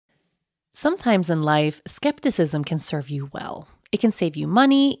Sometimes in life, skepticism can serve you well. It can save you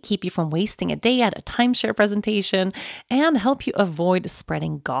money, keep you from wasting a day at a timeshare presentation, and help you avoid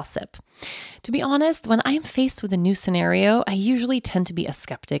spreading gossip. To be honest, when I'm faced with a new scenario, I usually tend to be a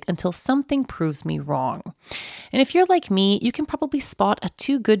skeptic until something proves me wrong. And if you're like me, you can probably spot a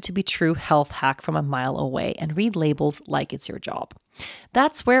too good to be true health hack from a mile away and read labels like it's your job.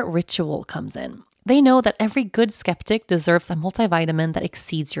 That's where Ritual comes in. They know that every good skeptic deserves a multivitamin that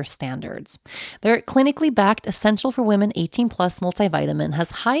exceeds your standards. Their clinically backed Essential for Women 18 Plus multivitamin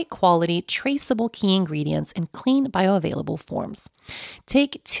has high quality, traceable key ingredients in clean, bioavailable forms.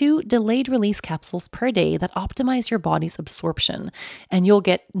 Take 2 delayed release capsules per day that optimize your body's absorption, and you'll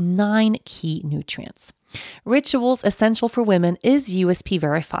get 9 key nutrients. Ritual's Essential for Women is USP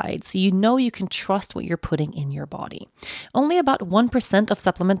verified, so you know you can trust what you're putting in your body. Only about 1% of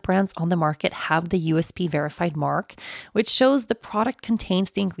supplement brands on the market have the USP verified mark, which shows the product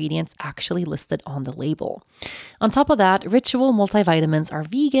contains the ingredients actually listed on the label. On top of that, Ritual multivitamins are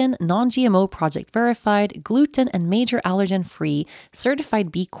vegan, non-GMO project verified, gluten and major allergen free,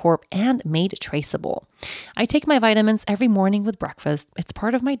 certified B Corp, and made traceable. I take my vitamins every morning with breakfast. It's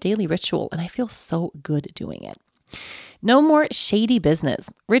part of my daily ritual, and I feel so good doing it. No more shady business.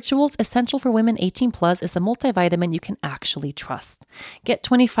 Ritual's Essential for Women 18 Plus is a multivitamin you can actually trust. Get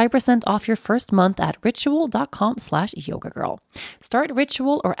 25% off your first month at ritual.com/yogagirl. Start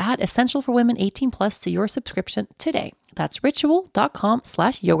Ritual or add Essential for Women 18 Plus to your subscription today. That's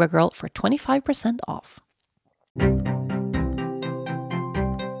ritual.com/yogagirl for 25% off.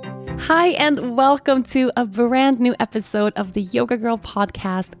 Hi, and welcome to a brand new episode of the Yoga Girl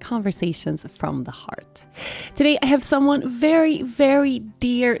podcast, Conversations from the Heart. Today, I have someone very, very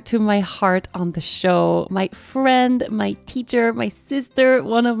dear to my heart on the show. My friend, my teacher, my sister,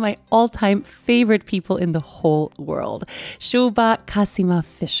 one of my all-time favorite people in the whole world, Shubhaa Kassima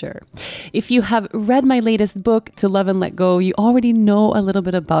Fisher. If you have read my latest book, To Love and Let Go, you already know a little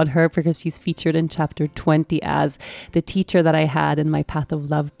bit about her because she's featured in chapter 20 as the teacher that I had in my Path of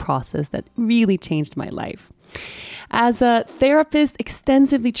Love process that really changed my life. As a therapist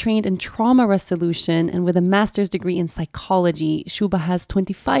extensively trained in trauma resolution and with a master's degree in psychology, Shubhaa has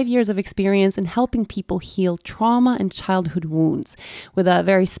 25 years of experience in helping people heal trauma and childhood wounds with a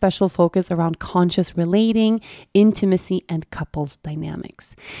very special focus around conscious relating, intimacy, and couples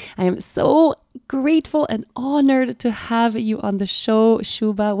dynamics. I am so grateful and honored to have you on the show,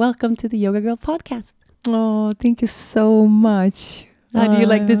 Shubhaa. Welcome to the Yoga Girl podcast. Oh, thank you so much. How do you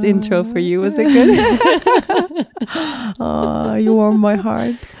like this intro for you? Was it good? You warm my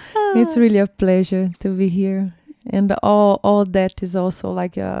heart. It's really a pleasure to be here. And all that is also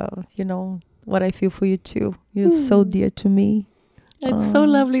like, what I feel for you too. You're so dear to me. It's so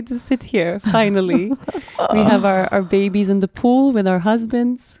lovely to sit here, finally. We have our babies in the pool with our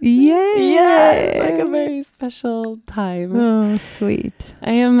husbands. Yay! Yeah, it's like a very special time. Oh, sweet.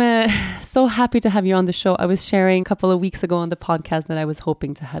 I am so happy to have you on the show. I was sharing a couple of weeks ago on the podcast that I was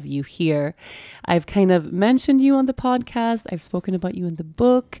hoping to have you here. I've kind of mentioned you on the podcast. I've spoken about you in the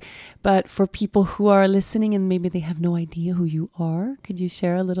book. But for people who are listening and maybe they have no idea who you are, could you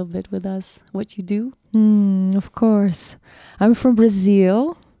share a little bit with us what you do? Of course. I'm from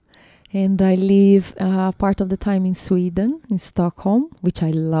Brazil and I live part of the time in Sweden, in Stockholm, which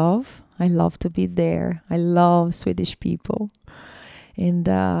I love. I love to be there. I love Swedish people. And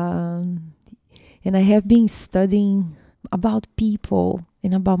I have been studying about people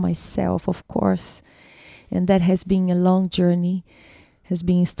and about myself, of course. And that has been a long journey. Has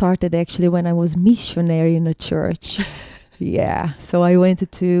been started actually when I was missionary in a church. Yeah, so I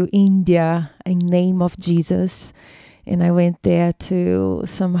went to India in name of Jesus, and I went there to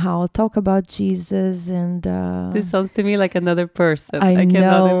somehow talk about Jesus. And this sounds to me like another person. I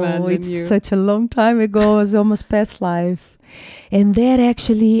cannot know, imagine it's you. Such a long time ago. It was almost past life. And there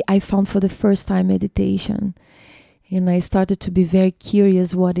actually I found for the first time meditation. And I started to be very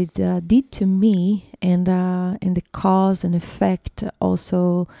curious what it did to me and the cause and effect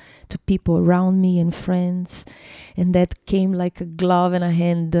also to people around me and friends. And that came like a glove in a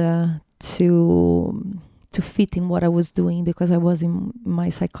hand to fit in what I was doing because I was in my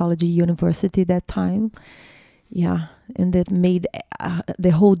psychology university that time. Yeah, and that made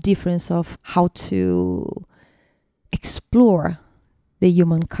the whole difference of how to explore the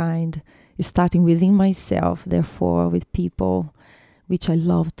humankind. Starting within myself, therefore with people, which I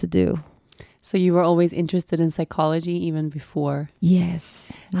love to do. So you were always interested in psychology even before?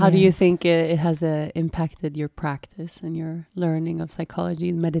 Yes. How do you think it has impacted your practice and your learning of psychology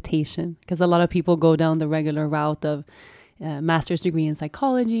and meditation? Because a lot of people go down the regular route of master's degree in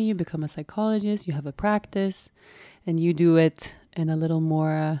psychology, you become a psychologist, you have a practice, and you do it in a little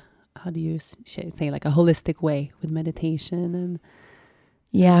more how do you say, like a holistic way with meditation? And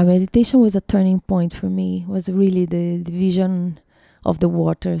yeah, meditation was a turning point for me. It was really the vision of the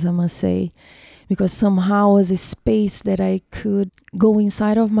waters, I must say, because somehow it was a space that I could go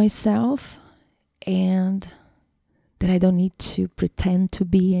inside of myself and that I don't need to pretend to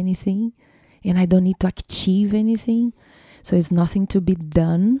be anything and I don't need to achieve anything. So it's nothing to be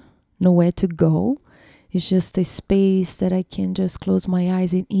done, nowhere to go. It's just a space that I can just close my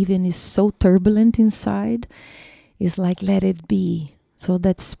eyes, and even it's so turbulent inside, it's like let it be. So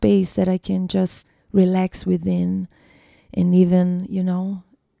that space that I can just relax within, and even,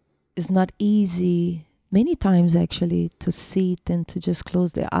 it's not easy many times actually to sit and to just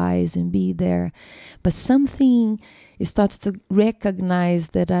close the eyes and be there. But something, it starts to recognize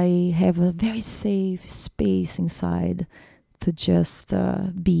that I have a very safe space inside to just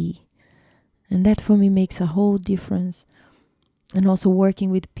be. And that for me makes a whole difference. And also working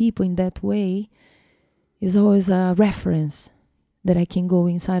with people in that way is always a reference that I can go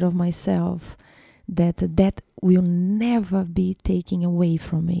inside of myself, that will never be taken away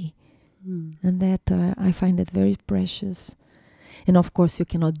from me. And that I find that very precious. And of course, you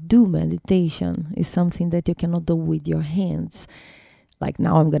cannot do meditation. It's something that you cannot do with your hands. Like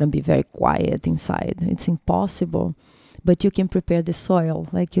now I'm going to be very quiet inside. It's impossible. But you can prepare the soil.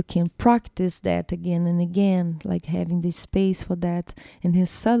 Like you can practice that again and again, like having the space for that. And then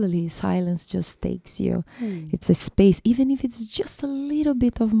suddenly silence just takes you. It's a space, even if it's just a little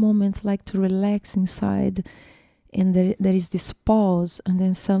bit of moment, like to relax inside. And there is this pause, and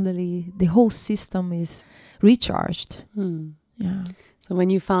then suddenly the whole system is recharged. Yeah. So when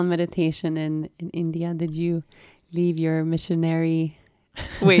you found meditation in India, did you leave your missionary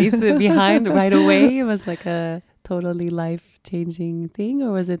ways behind right away? It was like a totally life-changing thing,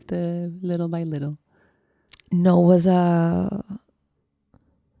 or was it little by little? No, was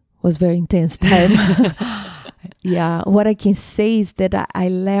very intense time. Yeah, what I can say is that I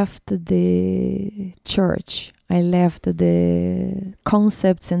left the church. I left the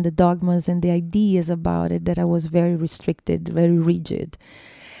concepts and the dogmas and the ideas about it, that I was very restricted, very rigid.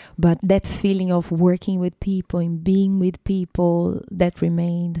 But that feeling of working with people and being with people, that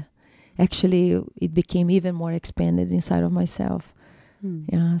remained. Actually, it became even more expanded inside of myself.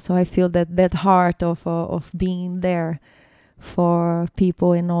 Yeah, so I feel that heart of being there for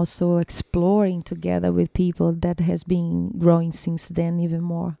people and also exploring together with people, that has been growing since then even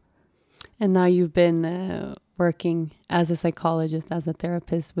more. And now you've been working as a psychologist, as a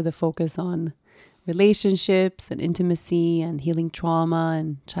therapist, with a focus on relationships and intimacy and healing trauma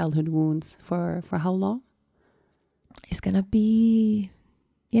and childhood wounds for how long? It's gonna be,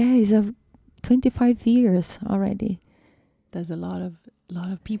 it's 25 years already. There's a lot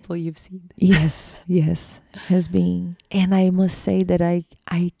of people you've seen. Yes, has been. And I must say that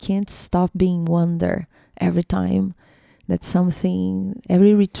I can't stop being wonder every time that something,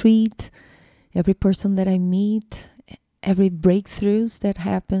 every retreat, every person that I meet, every breakthroughs that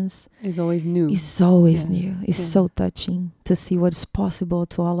happens is always new. It's always new. It's so touching to see what's possible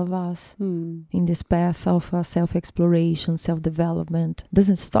to all of us in this path of self-exploration, self-development.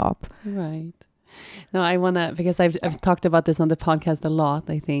 Doesn't stop. Right. No, I want to, because I've talked about this on the podcast a lot,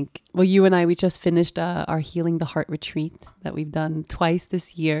 I think. Well, you and I, we just finished our Healing the Heart retreat that we've done twice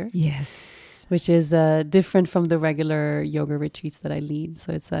this year. Yes. Which is different from the regular yoga retreats that I lead.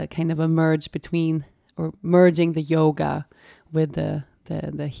 So it's a kind of a merge between, or merging the yoga with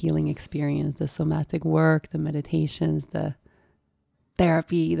the healing experience, the somatic work, the meditations, the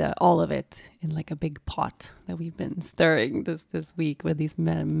therapy, all of it in like a big pot that we've been stirring this week with these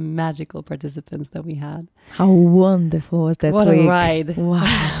magical participants that we had. How wonderful was that week. What a ride.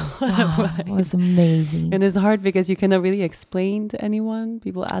 Wow. What a ride. It was amazing. And it's hard because you cannot really explain to anyone.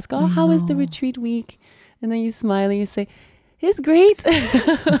 People ask, how is the retreat week? And then you smile and you say, it's great.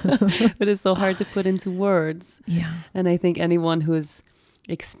 But it's so hard to put into words. Yeah. And I think anyone who's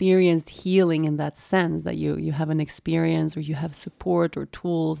experienced healing in that sense, that you have an experience or you have support or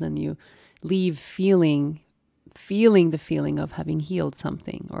tools and you leave feeling the feeling of having healed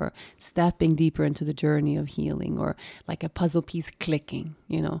something, or stepping deeper into the journey of healing, or like a puzzle piece clicking,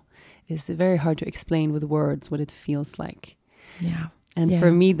 it's very hard to explain with words what it feels like. Yeah. And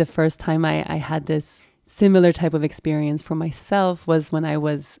for me, the first time I had this similar type of experience for myself was when I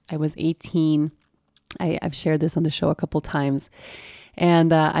was 18. I've shared this on the show a couple times.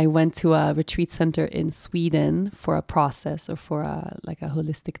 And I went to a retreat center in Sweden for a process, or for a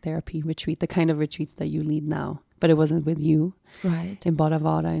holistic therapy retreat, the kind of retreats that you lead now. But it wasn't with you. Right. In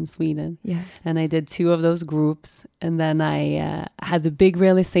Bodavara in Sweden. Yes. And I did 2 of those groups. And then I had the big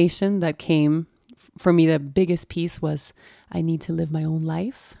realization that came for me. The biggest piece was I need to live my own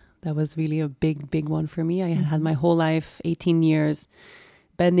life. That was really a big one for me. I had my whole life, 18 years,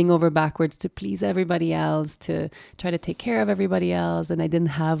 bending over backwards to please everybody else, to try to take care of everybody else. And I didn't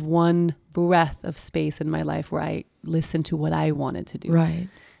have one breath of space in my life where I listened to what I wanted to do. Right.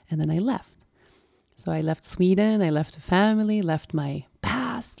 And then I left. So I left Sweden, I left the family, left my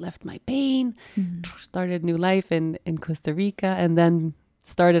past, left my pain, started a new life in Costa Rica, and then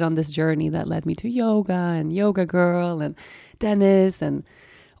started on this journey that led me to yoga and Yoga Girl and Dennis and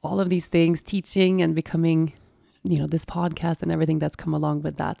all of these things, teaching and becoming, this podcast and everything that's come along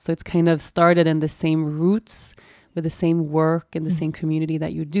with that. So it's kind of started in the same roots with the same work and the same community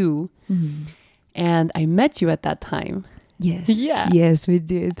that you do. And I met you at that time. Yes. Yeah. Yes, we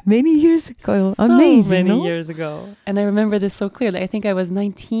did. Many years ago. So Amazing. many years ago. And I remember this so clearly. I think I was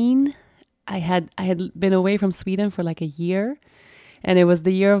 19. I had been away from Sweden for like a year. And it was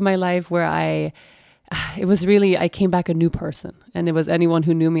the year of my life where I came back a new person. And it was anyone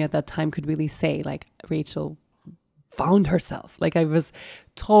who knew me at that time could really say, like, Rachel found herself. Like, I was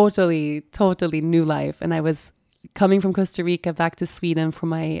totally new life. And I was coming from Costa Rica back to Sweden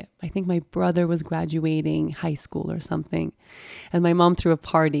for I think my brother was graduating high school or something. And my mom threw a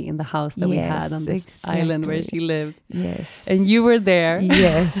party in the house that we had on this island where she lived. Yes. And you were there.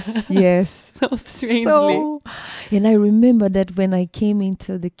 Yes, yes. So strangely. And I remember that when I came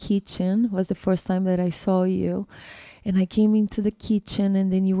into the kitchen, was the first time that I saw you. And I came into the kitchen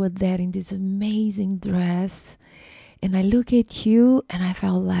and then you were there in this amazing dress. And I look at you and I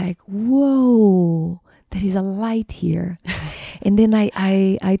felt like, whoa, there is a light here. And then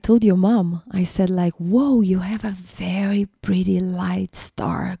I told your mom, I said like, whoa, you have a very pretty light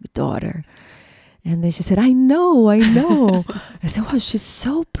star daughter. And then she said, I know. I said, wow, she's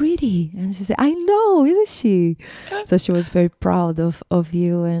so pretty. And she said, I know, isn't she? So she was very proud of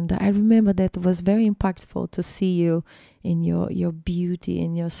you. And I remember that it was very impactful to see you in your beauty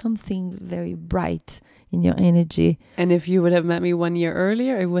and your something very bright in your energy. And if you would have met me 1 year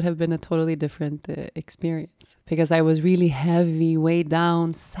earlier, it would have been a totally different experience, because I was really heavy, way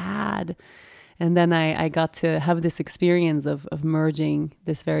down, sad. And then I got to have this experience of merging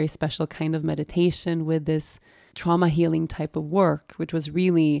this very special kind of meditation with this trauma healing type of work, which was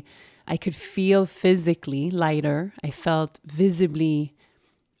really, I could feel physically lighter. I felt visibly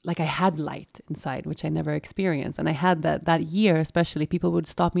like I had light inside, which I never experienced. And I had that year, especially, people would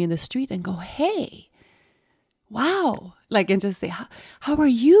stop me in the street and go, hey, wow, like, and just say, how are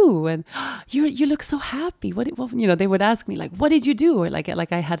you? And you look so happy. What, they would ask me like, what did you do? Or like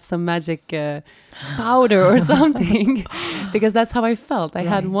I had some magic powder or something, because that's how I felt. I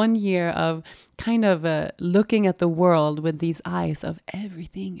had 1 year of kind of looking at the world with these eyes of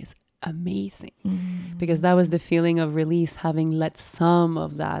everything is amazing, because that was the feeling of release, having let some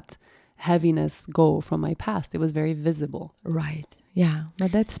of that heaviness go from my past. It was very visible. Right. Yeah,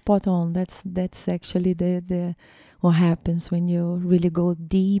 but that's spot on. That's actually the what happens when you really go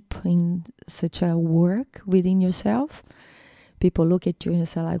deep in such a work within yourself. People look at you and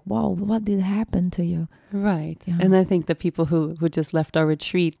say like, wow, what did happen to you? Right. Yeah. And I think the people who just left our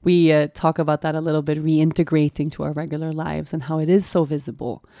retreat, we talk about that a little bit, reintegrating to our regular lives and how it is so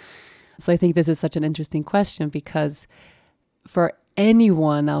visible. So I think this is such an interesting question, because for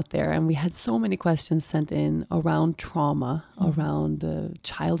anyone out there, and we had so many questions sent in around trauma, around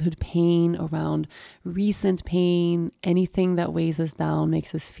childhood pain, around recent pain, anything that weighs us down,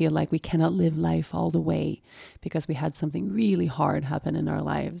 makes us feel like we cannot live life all the way because we had something really hard happen in our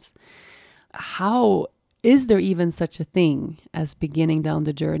lives. How is there even such a thing as beginning down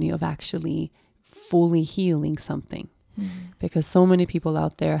the journey of actually fully healing something? Because so many people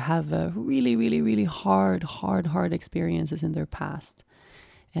out there have really, really, really hard experiences in their past.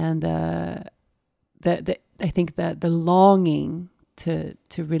 And I think that the longing to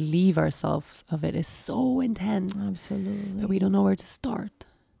relieve ourselves of it is so intense. Absolutely. That we don't know where to start.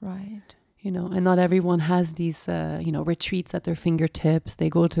 Right. And not everyone has these, retreats at their fingertips. They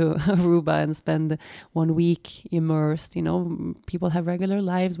go to Aruba and spend 1 week immersed. People have regular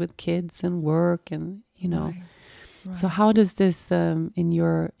lives with kids and work and, Right. Right. So how does this, in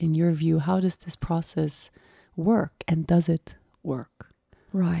your view, how does this process work, and does it work?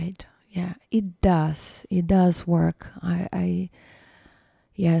 Right. Yeah, it does. It does work.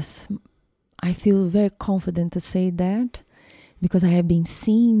 Yes, I feel very confident to say that, because I have been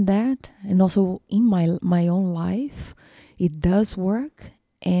seeing that, and also in my own life, it does work,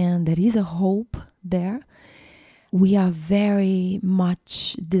 and there is a hope there. We are very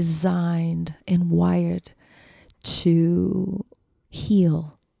much designed and wired to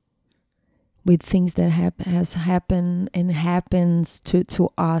heal with things that has happened and happens to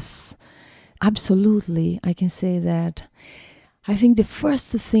us. Absolutely, I can say that. I think the first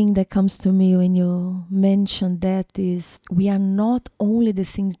thing that comes to me when you mention that is we are not only the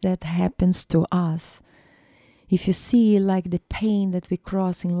things that happens to us. If you see like the pain that we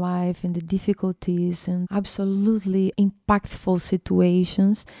cross in life and the difficulties and absolutely impactful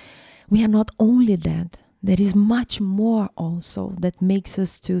situations, we are not only that. There is much more also that makes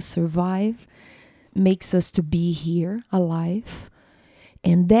us to survive, makes us to be here alive.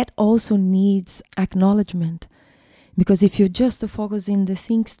 And that also needs acknowledgement. Because if you just focus in the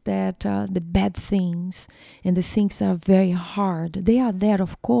things that, the bad things, and the things that are very hard, they are there,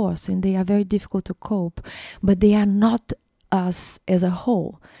 of course, and they are very difficult to cope, but they are not us as a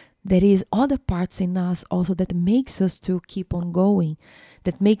whole. There is other parts in us also that makes us to keep on going,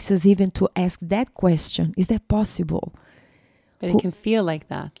 that makes us even to ask that question, is that possible? But it can feel like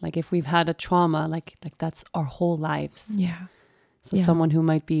that. Like if we've had a trauma, like that's our whole lives. Yeah. So someone who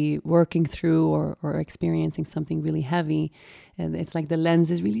might be working through or experiencing something really heavy, and it's like the lens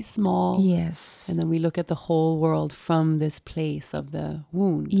is really small. Yes. And then we look at the whole world from this place of the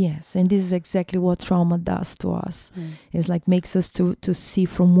wound. Yes, and this is exactly what trauma does to us. It's like makes us to see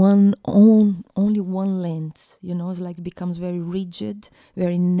from only one lens. You know, it's like it becomes very rigid,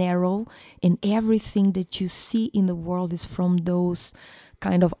 very narrow, and everything that you see in the world is from those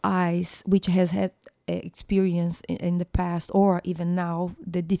kind of eyes, which has had experience in the past or even now,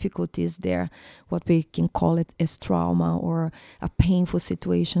 the difficulties there, what we can call it as trauma or a painful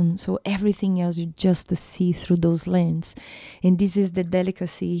situation. So everything else you just see through those lenses. And this is the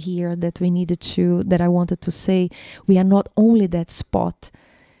delicacy here that I wanted to say. We are not only that spot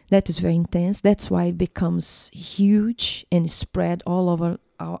that is very intense. That's why it becomes huge and spread all over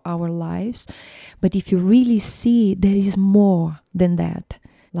our lives. But if you really see, there is more than that.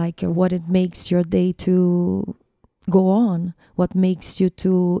 Like what it makes your day to go on, what makes you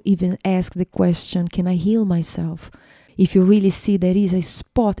to even ask the question, can I heal myself? If you really see there is a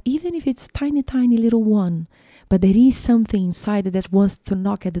spot, even if it's tiny, tiny little one, but there is something inside that wants to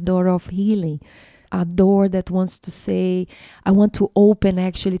knock at the door of healing, a door that wants to say, I want to open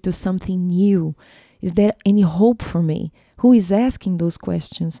actually to something new. Is there any hope for me? Who is asking those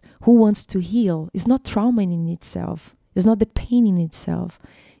questions? Who wants to heal? It's not trauma in itself. It's not the pain in itself.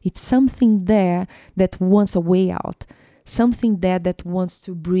 It's something there that wants a way out. Something there that wants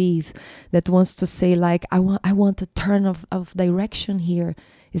to breathe, that wants to say like, I want a turn of direction here.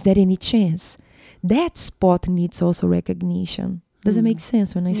 Is there any chance? That spot needs also recognition. Does it make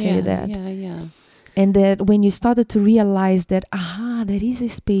sense when I say that? Yeah. And that when you started to realize that, there is a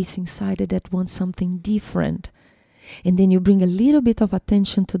space inside it that wants something different. And then you bring a little bit of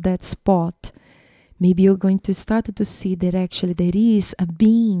attention to that spot. Maybe you're going to start to see that actually there is a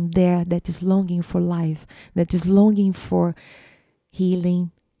being there that is longing for life, that is longing for healing,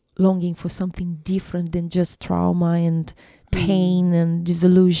 longing for something different than just trauma and pain and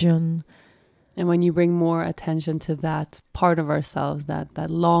disillusion. And when you bring more attention to that part of ourselves, that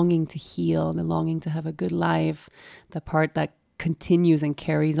longing to heal, the longing to have a good life, the part that continues and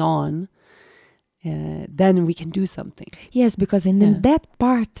carries on, then we can do something. Yes, because then that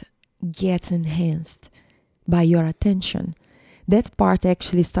part gets enhanced by your attention. That part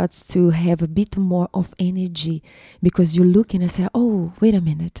actually starts to have a bit more of energy because you look and say, oh, wait a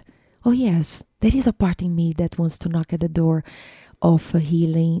minute. Oh, yes, there is a part in me that wants to knock at the door of a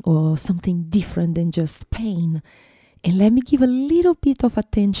healing or something different than just pain. And let me give a little bit of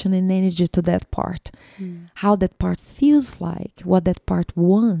attention and energy to that part. How that part feels like, what that part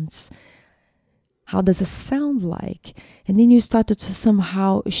wants. How does it sound like? And then you started to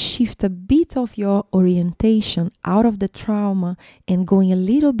somehow shift a bit of your orientation out of the trauma and going a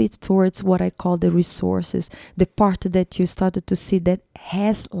little bit towards what I call the resources, the part that you started to see that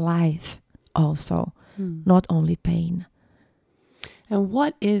has life also, not only pain. And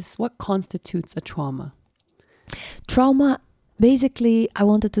what constitutes a trauma? Trauma, basically, I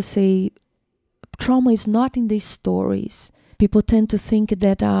wanted to say, trauma is not in these stories. People tend to think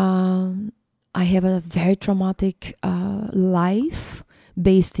that I have a very traumatic life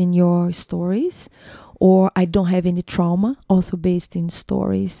based in your stories, or I don't have any trauma, also based in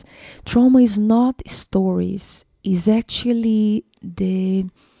stories. Trauma is not stories, it's actually the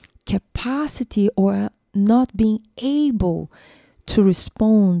capacity or not being able to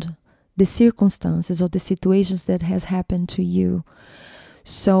respond the circumstances or the situations that has happened to you.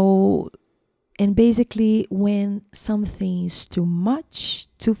 So, and basically when something is too much,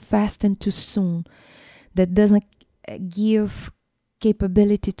 too fast and too soon, that doesn't give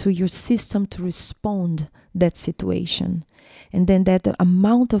capability to your system to respond that situation. And then that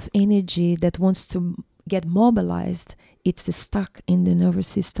amount of energy that wants to get mobilized, it's stuck in the nervous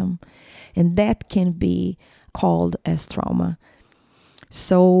system. And that can be called as trauma.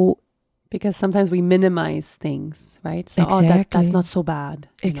 So because sometimes we minimize things, right? So, exactly. that's not so bad.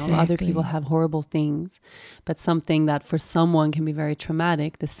 Exactly. Other people have horrible things, but something that for someone can be very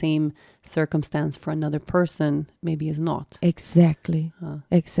traumatic, the same circumstance for another person maybe is not. Exactly.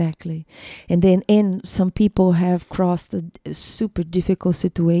 Exactly. And some people have crossed super difficult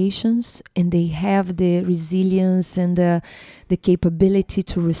situations, and they have the resilience and the capability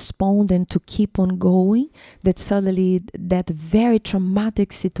to respond and to keep on going, that suddenly that very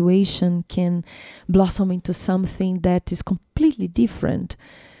traumatic situation can blossom into something that is completely different.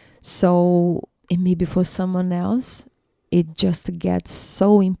 So, and maybe for someone else, it just gets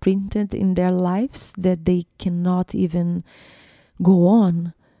so imprinted in their lives that they cannot even go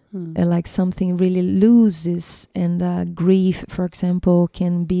on. Like something really loses, and grief, for example,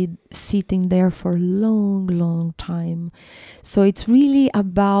 can be sitting there for a long, long time. So it's really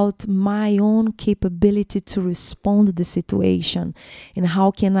about my own capability to respond to the situation, and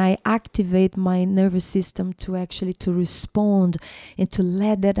how can I activate my nervous system to actually to respond and to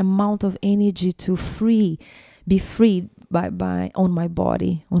let that amount of energy to be freed by on my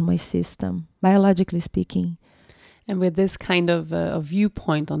body, on my system, biologically speaking. And with this kind of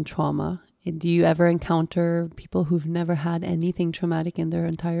viewpoint on trauma, do you ever encounter people who've never had anything traumatic in their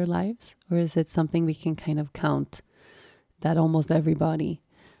entire lives? Or is it something we can kind of count that almost everybody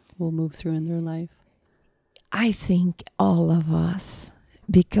will move through in their life? I think all of us,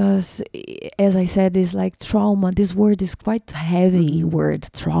 because as I said, it's like trauma. This word is quite heavy word,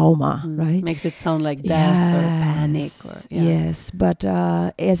 trauma, right? Makes it sound like death or panic. Yes, but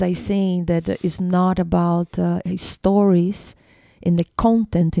as I saying, that it's not about stories in the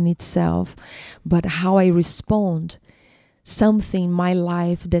content in itself, but how I respond. Something in my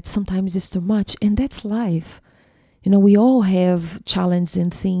life that sometimes is too much, and that's life. We all have challenges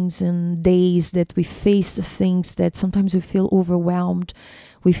and things and days that we face things that sometimes we feel overwhelmed.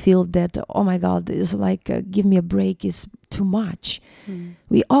 We feel that, oh my God, it's like, give me a break, is too much.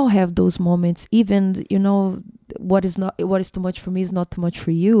 We all have those moments. Even, what is too much for me is not too much for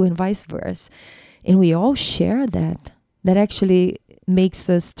you, and vice versa. And we all share that. That actually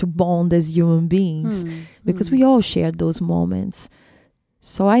makes us to bond as human beings, because we all share those moments.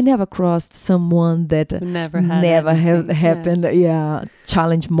 So I never crossed someone that never happened.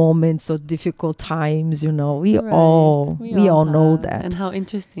 Challenge moments or difficult times. We all know that. And how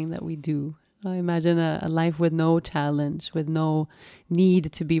interesting that we do. I imagine a life with no challenge, with no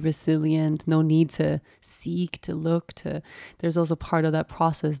need to be resilient, no need to seek, to look. There's also part of that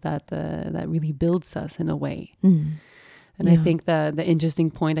process that really builds us in a way. And I think the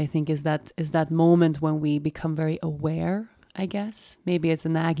interesting point, I think, is that moment when we become very aware. I guess maybe it's a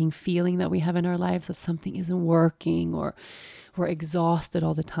nagging feeling that we have in our lives of something isn't working, or we're exhausted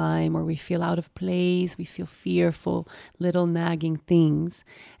all the time, or we feel out of place, we feel fearful, little nagging things,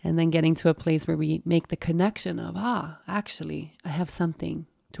 and then getting to a place where we make the connection of, actually, I have something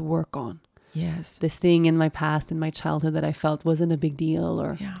to work on. Yes. This thing in my past, in my childhood, that I felt wasn't a big deal,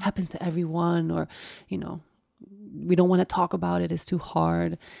 or happens to everyone, or, we don't want to talk about it, it's too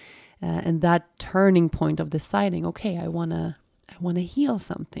hard. And that turning point of deciding, okay, I want to heal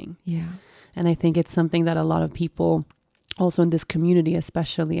something. Yeah. And I think it's something that a lot of people, also in this community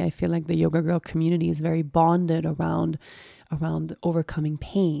especially, I feel like the Yoga Girl community is very bonded around overcoming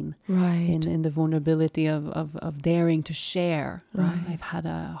pain. Right. In the vulnerability of daring to share. Right. I've had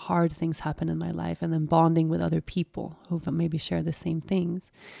hard things happen in my life, and then bonding with other people who maybe share the same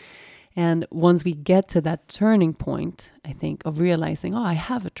things. And once we get to that turning point, I think, of realizing, I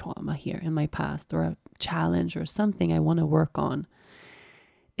have a trauma here in my past, or a challenge or something I want to work on,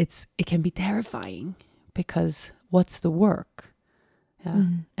 it can be terrifying, because what's the work? Yeah.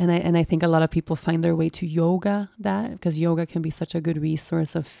 And I think a lot of people find their way to yoga, because yoga can be such a good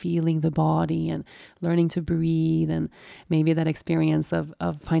resource of feeling the body and learning to breathe, and maybe that experience of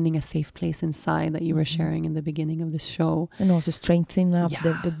finding a safe place inside that you were sharing in the beginning of the show. And also strengthening up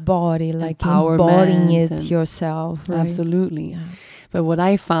the body, like embodying it yourself. Right? Absolutely. Yeah. But what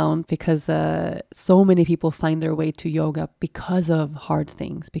I found, because so many people find their way to yoga because of hard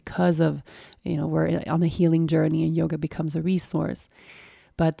things, because of, we're on a healing journey and yoga becomes a resource.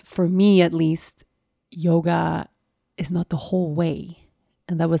 But for me, at least, yoga is not the whole way.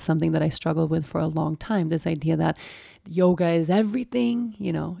 And that was something that I struggled with for a long time. This idea that yoga is everything,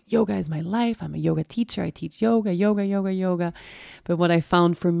 yoga is my life. I'm a yoga teacher. I teach yoga. But what I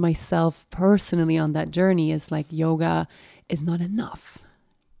found for myself personally on that journey is like yoga is not enough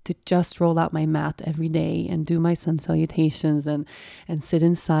to just roll out my mat every day and do my sun salutations and sit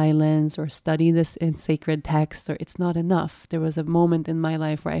in silence or study this in sacred texts. Or it's not enough. There was a moment in my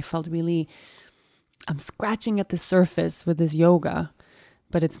life where I felt really I'm scratching at the surface with this yoga,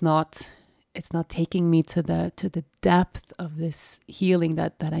 but it's not taking me to the depth of this healing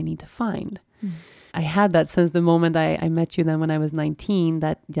that I need to find. I had that since the moment I met you then when I was 19,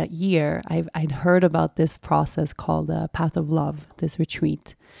 that year. I'd heard about this process called Path of Love, this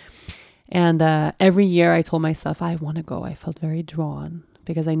retreat. And every year I told myself, I want to go. I felt very drawn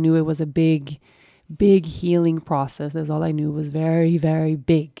because I knew it was a big, big healing process. That's all I knew. Was very, very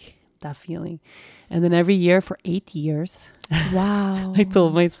big, that feeling. And then every year for 8 years, wow, I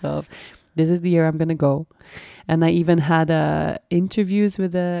told myself, this is the year I'm going to go. And I even had interviews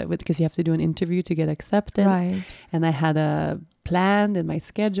with because you have to do an interview to get accepted. Right. And I had a planned in my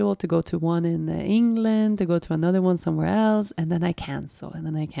schedule to go to one in England, to go to another one somewhere else. And then I cancel. And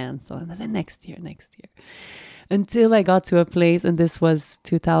I said, next year. Until I got to a place, and this was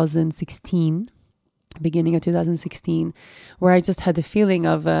 2016, beginning of 2016, where I just had the feeling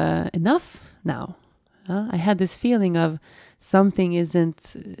of enough now. I had this feeling of something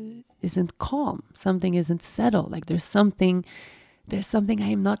isn't calm, something isn't settled. Like there's something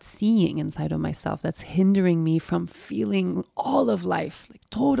I am not seeing inside of myself that's hindering me from feeling all of life, like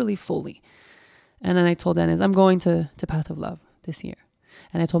totally fully. And then I told Dennis, I'm going to Path of Love this year.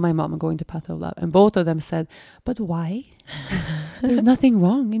 And I told my mom, I'm going to Path of Love. And both of them said, but why? There's nothing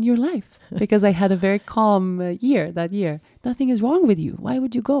wrong in your life. Because I had a very calm year that year. Nothing is wrong with you. Why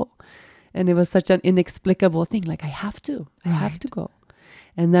would you go? And it was such an inexplicable thing. Like, I have to go.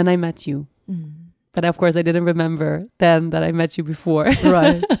 And then I met you. But of course, I didn't remember then that I met you before.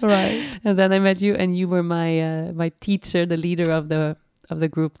 Right. And then I met you, and you were my teacher, the leader of the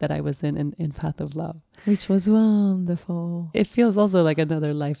group that I was in Path of Love. Which was wonderful. It feels also like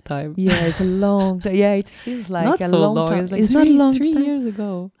another lifetime. Yeah, it's a long time. Yeah, it feels like not a so long long. time. It's like it's not a long 3 time. years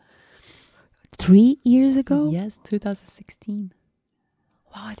ago. 3 years ago? Yes, 2016.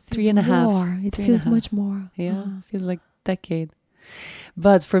 Wow, it feels 3.5. more. It feels much more. Yeah, feels like decade.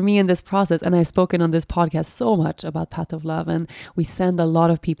 But for me in this process, and I've spoken on this podcast so much about Path of Love, and we send a lot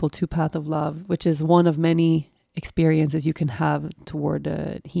of people to Path of Love, which is one of many experiences you can have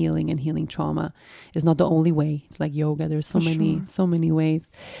toward healing and healing trauma. Is not the only way. It's like yoga. There's so many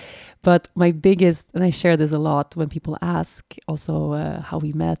ways. But my biggest, and I share this a lot when people ask also how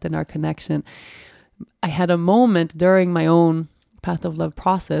we met and our connection. I had a moment during my own Path of Love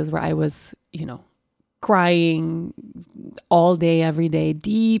process where I was, crying all day, every day,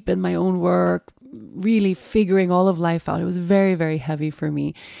 deep in my own work, really figuring all of life out. It was very, very heavy for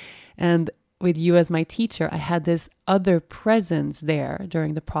me. And with you as my teacher, I had this other presence there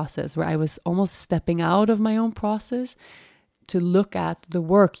during the process where I was almost stepping out of my own process to look at the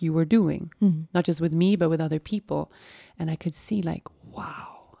work you were doing, not just with me, but with other people. And I could see like,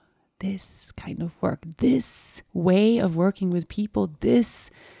 wow, this kind of work, this way of working with people,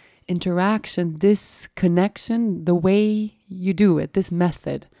 this interaction, this connection, the way you do it, this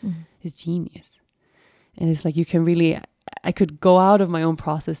method is genius. And it's like you can really, I could go out of my own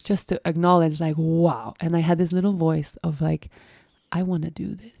process just to acknowledge like, wow. And I had this little voice of like, I want to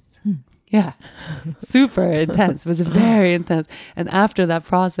do this. Yeah. Super intense. It was very intense. And after that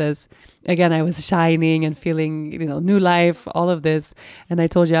process, again, I was shining and feeling, new life, all of this. And I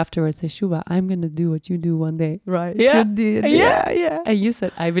told you afterwards, Shubhaa, I'm going to do what you do one day. Right. Yeah. You did. Yeah. And you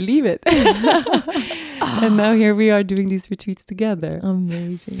said, I believe it. And now here we are doing these retreats together.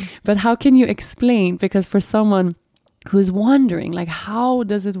 Amazing. But how can you explain? Because for someone who's wondering, like, how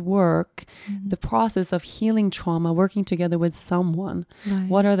does it work, the process of healing trauma, working together with someone? Right.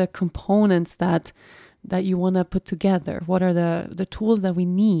 What are the components that you want to put together? What are the tools that we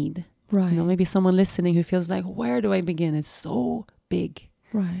need? Right. Maybe someone listening who feels like, where do I begin? It's so big.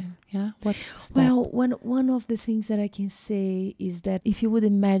 Right. Yeah. What's the step? Well, one of the things that I can say is that if you would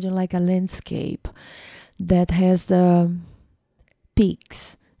imagine like a landscape that has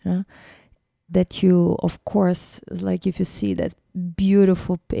peaks, that you, of course, like if you see that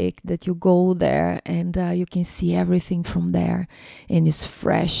beautiful peak, that you go there and you can see everything from there, and it's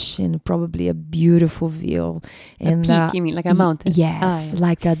fresh and probably a beautiful view. And a peak, you mean, like a mountain? Yes, yeah.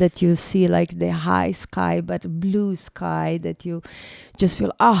 like that you see like the high sky, but blue sky, that you just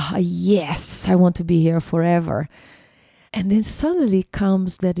feel, yes, I want to be here forever. And then suddenly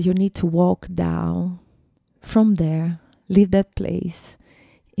comes that you need to walk down from there, leave that place.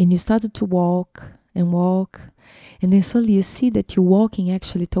 And you started to walk, and then suddenly you see that you're walking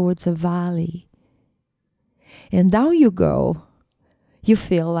actually towards a valley. And down you go. You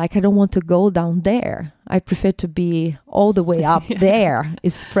feel like, I don't want to go down there. I prefer to be all the way up there.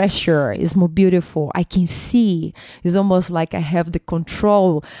 It's fresher, it's more beautiful. I can see. It's almost like I have the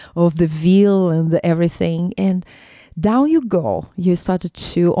control of the view and everything. And Down you go. You started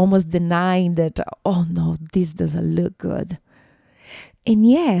to almost denying that, oh no, this doesn't look good. And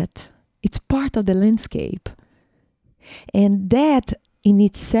yet, it's part of the landscape. And that in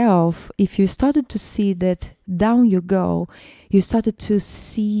itself, if you started to see that down you go, you started to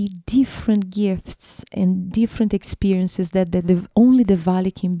see different gifts and different experiences that only the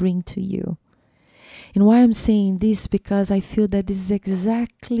valley can bring to you. And why I'm saying this, because I feel that this is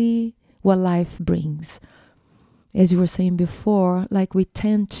exactly what life brings. As you were saying before, like we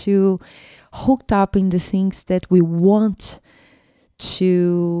tend to hooked up in the things that we want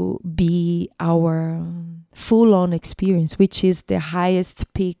to be our full-on experience, which is the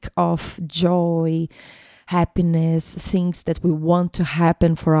highest peak of joy, happiness, things that we want to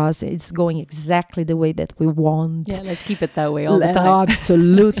happen for us. It's going exactly the way that we want. Yeah, let's keep it that way all the time.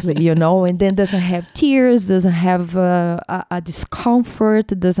 Absolutely, and then doesn't have tears, doesn't have a discomfort,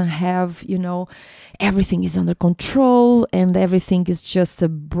 doesn't have, everything is under control and everything is just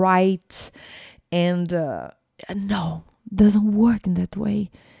bright. And no, doesn't work in that way.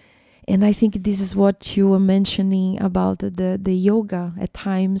 And I think this is what you were mentioning about the yoga at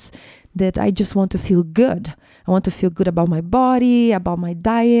times, that I just want to feel good. I want to feel good about my body, about my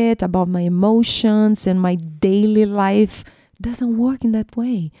diet, about my emotions and my daily life. Doesn't work in that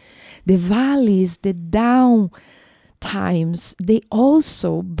way. The valleys, the down times, they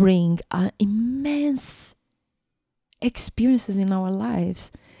also bring immense experiences in our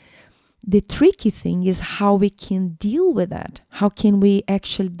lives. The tricky thing is how we can deal with that. How can we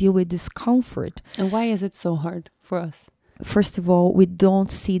actually deal with discomfort? And why is it so hard for us? First of all, we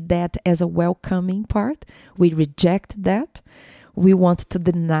don't see that as a welcoming part. We reject that. We want to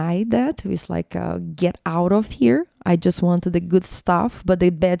deny that. It's like, get out of here. I just want the good stuff, but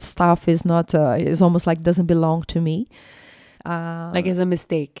the bad stuff is not, is almost like doesn't belong to me. Like it's a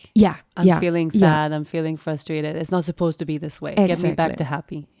mistake. Yeah. I'm feeling sad. I'm feeling frustrated. It's not supposed to be this way. Exactly. Get me back to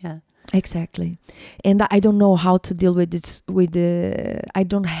happy. Yeah. Exactly. And I don't know how to deal with this, I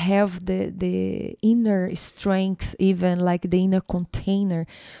don't have the inner strength, even like the inner container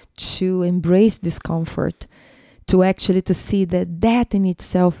to embrace discomfort, to actually to see that in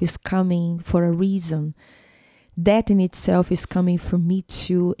itself is coming for a reason. That in itself is coming for me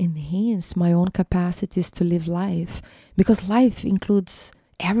to enhance my own capacities to live life, because life includes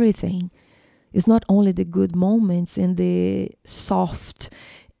everything. It's not only the good moments and the soft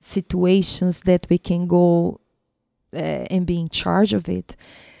situations that we can go and be in charge of it.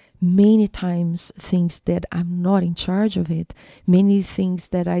 Many times things that I'm not in charge of it. Many things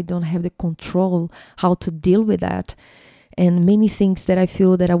that I don't have the control how to deal with that. And many things that I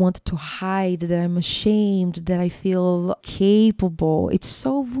feel that I want to hide, that I'm ashamed, that I feel capable. It's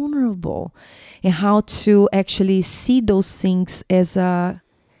so vulnerable. And how to actually see those things as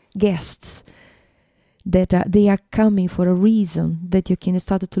guests, that they are coming for a reason, that you can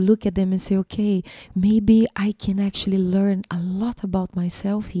start to look at them and say, okay, maybe I can actually learn a lot about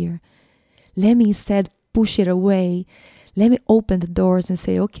myself here. Let me instead push it away. Let me open the doors and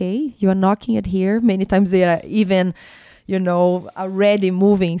say, okay, you are knocking at here. Many times they are even, already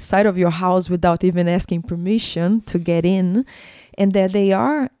moving inside of your house without even asking permission to get in. And there they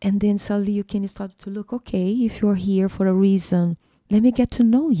are. And then suddenly you can start to look, okay, if you're here for a reason, let me get to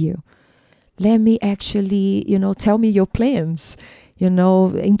know you. Let me actually, tell me your plans,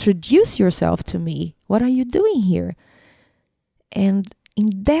 introduce yourself to me. What are you doing here? And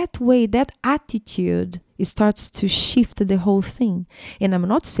in that way, that attitude, it starts to shift the whole thing. And I'm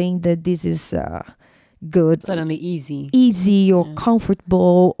not saying that this is good. Suddenly easy Or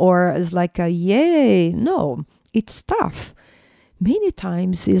comfortable or it's like a yay. No, it's tough. Many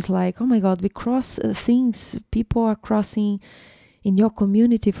times it's like, oh my God, we cross things. People are crossing in your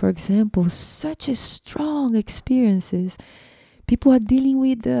community, for example, such a strong experiences. People are dealing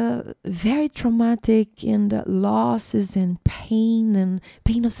with very traumatic and losses and pain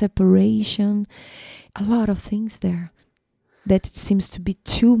of separation. A lot of things there that it seems to be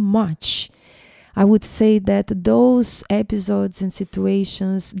too much. I would say that those episodes and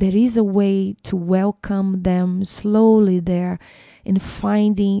situations, there is a way to welcome them slowly there and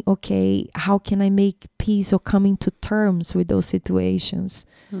finding, okay, how can I make peace or coming to terms with those situations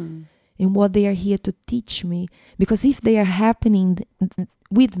and what they are here to teach me. Because if they are happening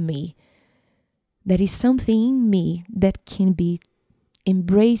with me, there is something in me that can be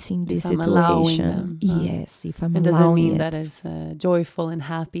embracing this situation. Yes, if I'm allowing it. It doesn't mean that it's joyful and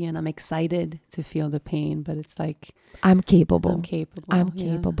happy and I'm excited to feel the pain, but it's like I'm capable. I'm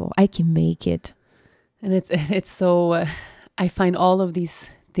capable. I can make it. And it's so I find all of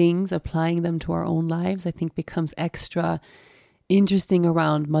these things, applying them to our own lives, I think becomes extra interesting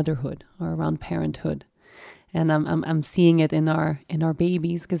around motherhood or around parenthood. And I'm seeing it in our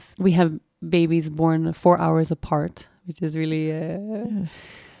babies, because we have babies born 4 hours apart, which is really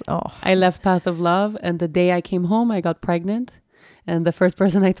Yes. Oh. I left Path of Love, and the day I came home I got pregnant, and the first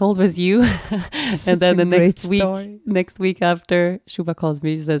person I told was you. And then the next week after, Shubha calls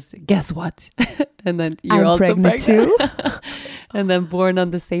me, she says, guess what? And then you're also pregnant too. And then born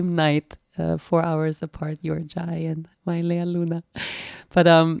on the same night, 4 hours apart, your Jai and my Lea Luna. But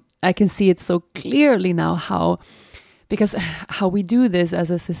I can see it so clearly now how we do this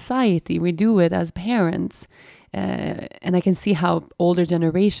as a society, we do it as parents. And I can see how older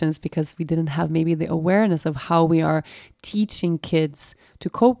generations, because we didn't have maybe the awareness of how we are teaching kids to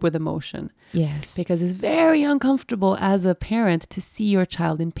cope with emotion. Yes. Because it's very uncomfortable as a parent to see your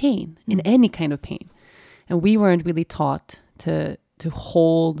child in pain, in any kind of pain. And we weren't really taught to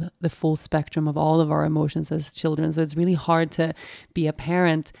hold the full spectrum of all of our emotions as children. So it's really hard to be a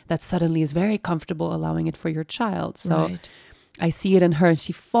parent that suddenly is very comfortable allowing it for your child. So right. I see it in her.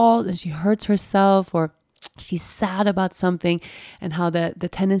 She falls and she hurts herself, or she's sad about something, and how the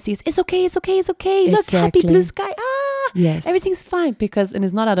tendency is, it's okay. Look, happy blue sky. Yes. Everything's fine, and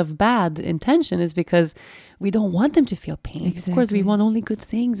it's not out of bad intention. It's because we don't want them to feel pain. Exactly. Of course, we want only good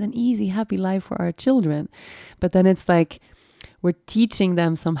things, an easy, happy life for our children. But then it's like we're teaching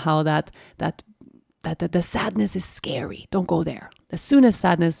them somehow that the sadness is scary. Don't go there. As soon as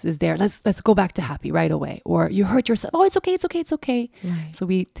sadness is there, let's go back to happy right away. Or you hurt yourself. Oh, it's okay. Right. So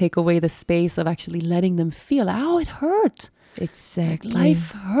we take away the space of actually letting them feel, oh, it hurt. Exactly. Like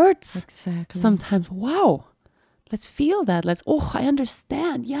life hurts. Exactly. Sometimes, wow. Let's feel that. I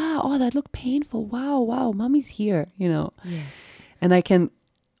understand. Yeah. Oh, that looked painful. Wow. Mommy's here, Yes. And I can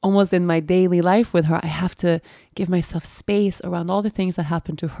almost in my daily life with her, I have to give myself space around all the things that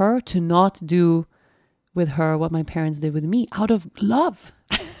happened to her to not do with her what my parents did with me out of love.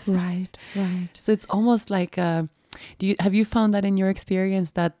 Right. So it's almost like, have you found that in your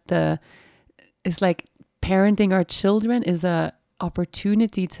experience that it's like parenting our children is a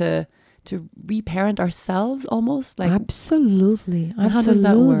opportunity to reparent ourselves almost? Like Absolutely. How does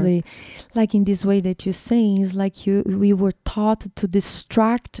that work? Like in this way that you're saying, is like we were taught to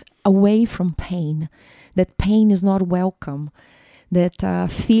distract away from pain, that pain is not welcome, that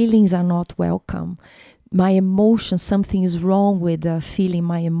feelings are not welcome. My emotions, something is wrong with feeling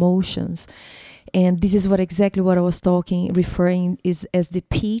my emotions. And this is exactly what I was referring is as the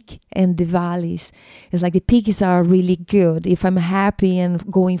peak and the valleys. It's like the peaks are really good. If I'm happy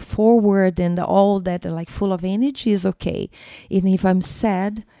and going forward and all that, like full of energy, is okay. And if I'm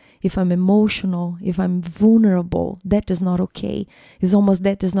sad, if I'm emotional, if I'm vulnerable, that is not okay. It's almost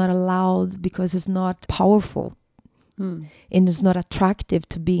that is not allowed because it's not powerful. And it's not attractive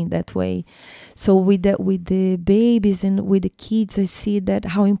to be in that way. So with the babies and with the kids, I see that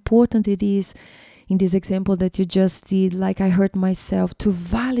how important it is in this example that you just did, like I hurt myself, to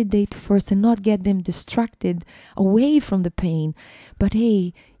validate first and not get them distracted away from the pain. But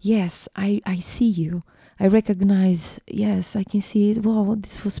hey, yes, I see you. I recognize, yes, I can see it. Wow,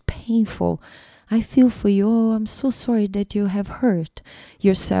 this was painful. I feel for you. Oh, I'm so sorry that you have hurt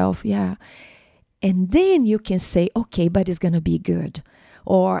yourself. Yeah. And then you can say, okay, but it's going to be good.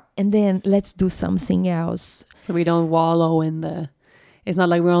 And then let's do something else. So we don't wallow in it's not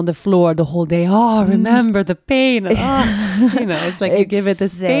like we're on the floor the whole day. Oh, remember the pain. It's like you give it the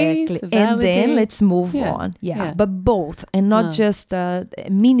space. And then let's move on. Yeah. But both, and not just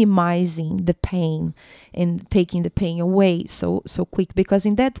minimizing the pain and taking the pain away so quick. Because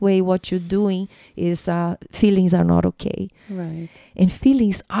in that way, what you're doing is feelings are not okay. Right. And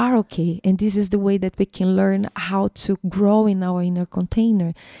feelings are okay. And this is the way that we can learn how to grow in our inner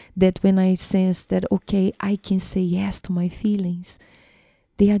container. That when I sense that, okay, I can say yes to my feelings.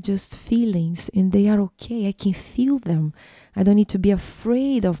 They are just feelings and they are okay. I can feel them. I don't need to be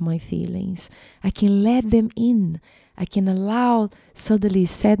afraid of my feelings. I can let them in. I can allow, suddenly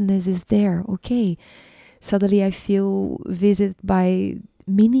sadness is there. Okay. Suddenly I feel visited by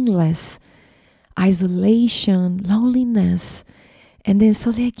meaningless, isolation, loneliness. And then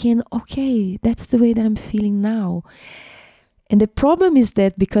suddenly I can, okay, that's the way that I'm feeling now. And the problem is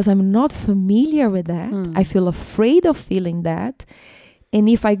that because I'm not familiar with that, I feel afraid of feeling that. And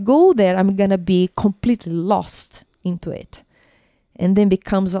if I go there, I'm going to be completely lost into it. And then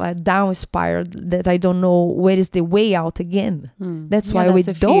becomes a down spiral that I don't know where is the way out again. That's why we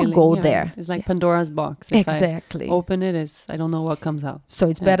don't go there. It's like Pandora's box. If exactly. I open it, I don't know what comes out. So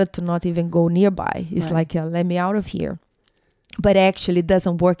it's better to not even go nearby. It's like, let me out of here. But actually it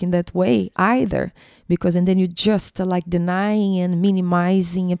doesn't work in that way either. And then you just like denying and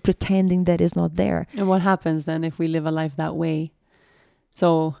minimizing and pretending that it's not there. And what happens then if we live a life that way?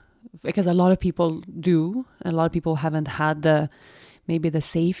 So because a lot of people do. A lot of people haven't had maybe the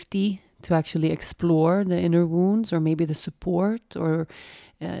safety to actually explore the inner wounds, or maybe the support, or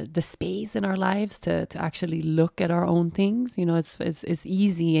the space in our lives to actually look at our own things. You know, it's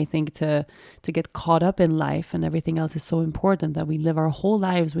easy, I think, to get caught up in life, and everything else is so important, that we live our whole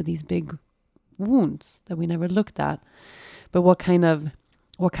lives with these big wounds that we never looked at. But why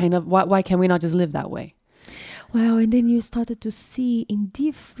can we not just live that way? Well, and then you started to see in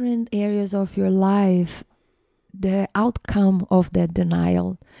different areas of your life the outcome of that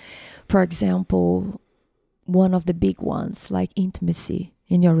denial. For example, one of the big ones, like intimacy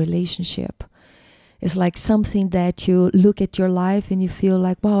in your relationship. It's like something that you look at your life and you feel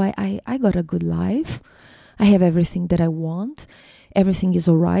like, wow, I got a good life. I have everything that I want. Everything is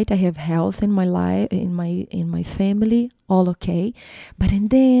all right. I have health in my life, in my family, all okay. But and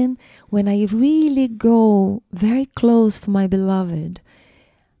then when I really go very close to my beloved,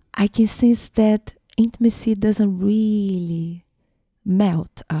 I can sense that intimacy doesn't really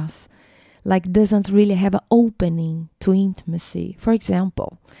melt us, like doesn't really have an opening to intimacy, for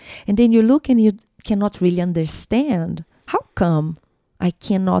example. And then you look and you cannot really understand how come I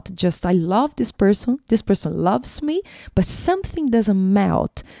love this person loves me, but something doesn't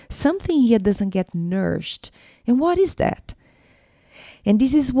melt, something here doesn't get nourished. And what is that? And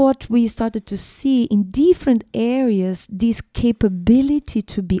this is what we started to see in different areas, this capability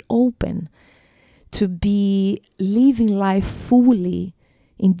to be open, to be living life fully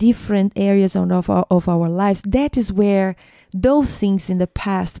in different areas of our lives. That is where those things in the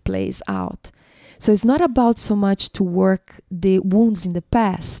past plays out. So it's not about so much to work the wounds in the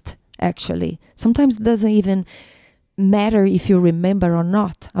past, actually. Sometimes it doesn't even matter if you remember or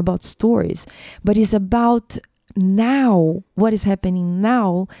not about stories, but it's about now, what is happening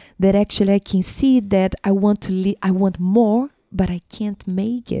now, that actually I can see that I want more, but I can't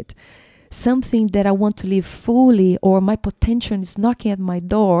make it. Something that I want to live fully, or my potential is knocking at my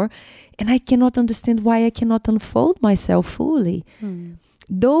door, and I cannot understand why I cannot unfold myself fully.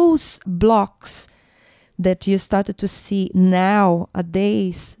 Those blocks that you started to see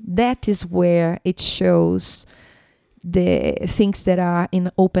nowadays, that is where it shows the things that are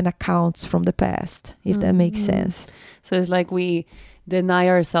in open accounts from the past, if that makes sense. So it's like we deny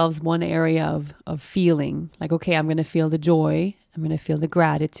ourselves one area of feeling, like, okay, I'm going to feel the joy, I'm going to feel the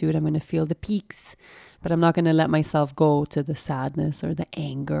gratitude, I'm going to feel the peaks, but I'm not going to let myself go to the sadness or the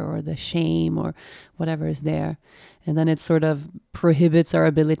anger or the shame or whatever is there. And then it sort of prohibits our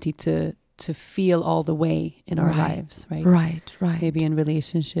ability to feel all the way in our lives, right? Right. Maybe in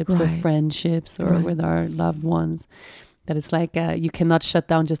relationships or friendships or with our loved ones. That it's like you cannot shut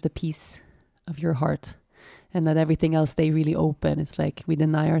down just a piece of your heart, and that everything else stay really open. It's like we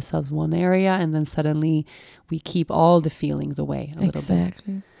deny ourselves one area, and then suddenly we keep all the feelings away a little bit.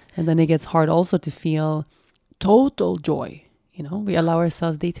 And then it gets hard also to feel total joy. You know, we allow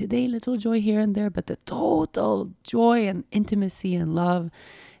ourselves day to day little joy here and there, but the total joy and intimacy and love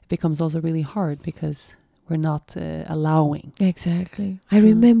becomes also really hard because we're not allowing. Exactly. I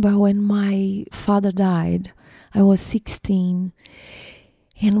remember when my father died, I was 16.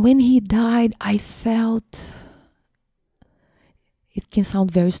 And when he died, I felt, it can sound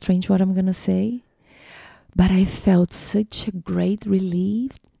very strange what I'm going to say, but I felt such a great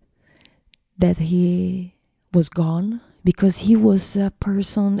relief that he was gone, because he was a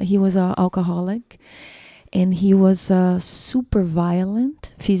person, he was an alcoholic, and he was super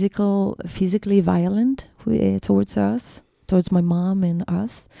violent, physically violent towards us, towards my mom and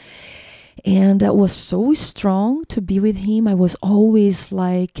us. And it was so strong to be with him. I was always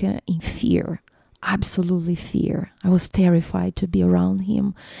like in fear, absolutely fear. I was terrified to be around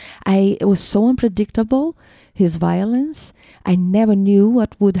him. It was so unpredictable, his violence. I never knew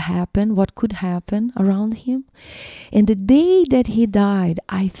what would happen, what could happen around him. And the day that he died,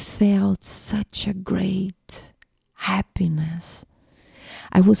 I felt such a great happiness.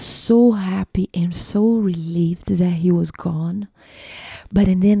 I was so happy and so relieved that he was gone. But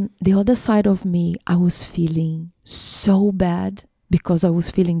and then the other side of me, I was feeling so bad because I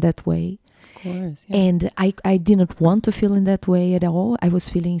was feeling that way. Of course, yeah. And I didn't want to feel in that way at all. I was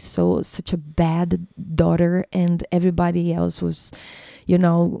feeling such a bad daughter, and everybody else was,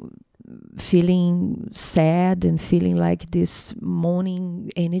 feeling sad and feeling like this moaning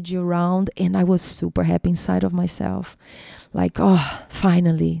energy around. And I was super happy inside of myself. Like, oh,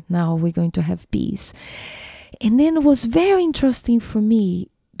 finally, now we're going to have peace. And then it was very interesting for me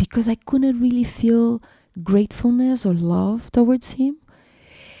because I couldn't really feel gratefulness or love towards him.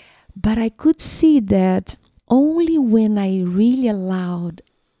 But I could see that only when I really allowed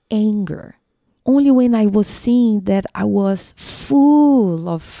anger only when I was seeing that I was full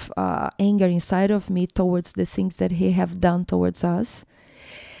of anger inside of me towards the things that he have done towards us,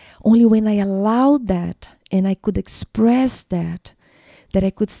 only when I allowed that and I could express that I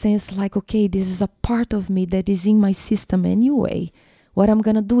could sense like, okay, this is a part of me that is in my system anyway. What I'm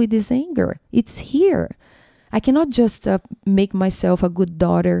going to do with this anger? It's here. I cannot just make myself a good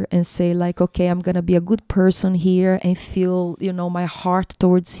daughter and say like, okay, I'm going to be a good person here and feel, my heart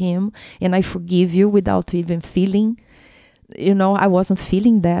towards him and I forgive you without even feeling. I wasn't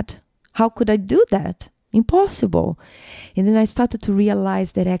feeling that. How could I do that? Impossible. And then I started to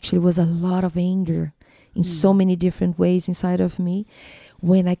realize that actually was a lot of anger in so many different ways inside of me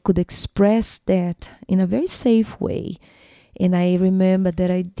when I could express that in a very safe way. And I remember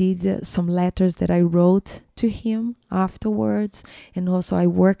that I did some letters that I wrote to him afterwards. And also I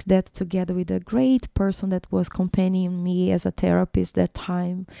worked that together with a great person that was accompanying me as a therapist that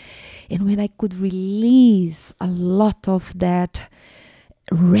time. And when I could release a lot of that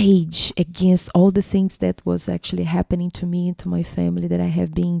rage against all the things that was actually happening to me and to my family that I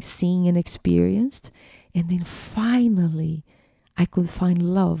have been seeing and experienced. And then finally, I could find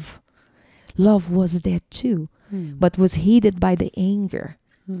love. Love was there too. But was heated by the anger,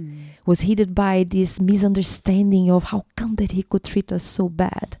 was heated by this misunderstanding of how come that he could treat us so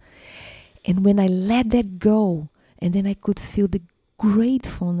bad. And when I let that go, and then I could feel the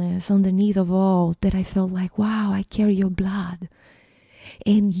gratefulness underneath of all, that I felt like, wow, I carry your blood.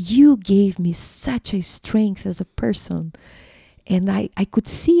 And you gave me such a strength as a person. And I could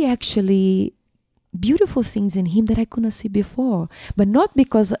see actually beautiful things in him that I couldn't see before, but not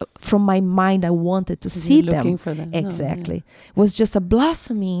because from my mind I wanted to see them. Looking for them. Exactly. It was just a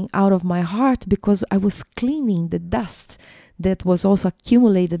blossoming out of my heart because I was cleaning the dust that was also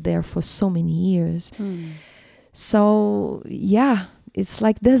accumulated there for so many years. So yeah, it's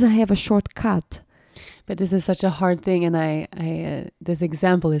like doesn't have a shortcut. But this is such a hard thing, and I this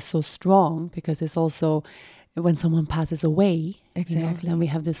example is so strong because it's also when someone passes away. Exactly. And we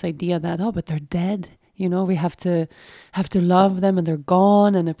have this idea that, but they're dead. We have to love them and they're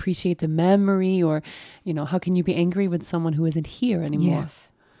gone and appreciate the memory, or, how can you be angry with someone who isn't here anymore?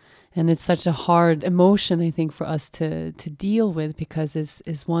 Yes. And it's such a hard emotion, I think, for us to deal with because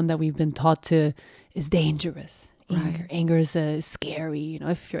it's one that we've been taught is dangerous. Right. Anger is scary.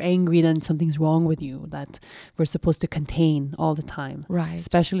 If you're angry, then something's wrong with you that we're supposed to contain all the time. Right.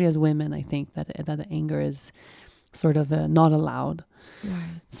 Especially as women, I think that anger is sort of not allowed.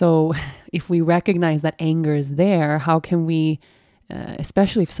 Right. So if we recognize that anger is there, how can we,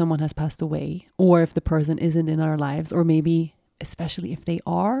 especially if someone has passed away or if the person isn't in our lives, or maybe especially if they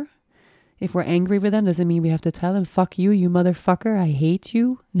are, if we're angry with them, does it mean we have to tell them, fuck you, you motherfucker, I hate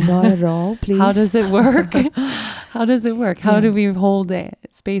you? Not at all, please. How does it work? How does it work? How do we hold the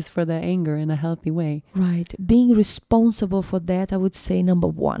space for the anger in a healthy way? Right. Being responsible for that, I would say number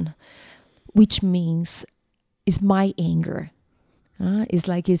one, which means is my anger. It's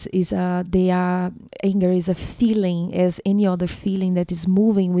like anger is a feeling as any other feeling that is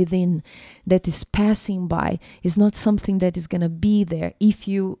moving within, that is passing by. It's not something that is going to be there if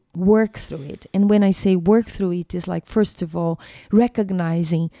you work through it. And when I say work through it, is like, first of all,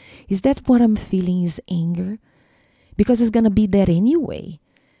 recognizing, is that what I'm feeling is anger? Because it's going to be there anyway.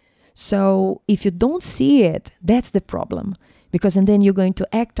 So if you don't see it, that's the problem. Because and then you're going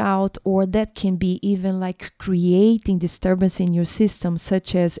to act out, or that can be even like creating disturbance in your system,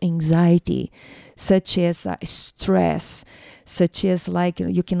 such as anxiety, such as stress, such as like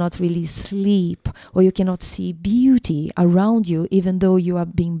you cannot really sleep, or you cannot see beauty around you, even though you are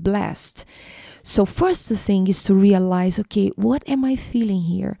being blessed. So first thing is to realize, okay, what am I feeling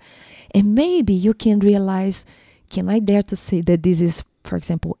here? And maybe you can realize, can I dare to say that this is, for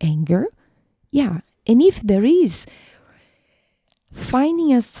example, anger? Yeah. And if there is,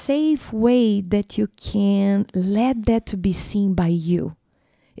 finding a safe way that you can let that to be seen by you.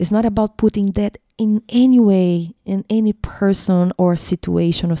 It's not about putting that in any way in any person or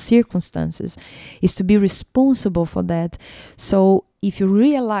situation or circumstances. It's to be responsible for that. So if you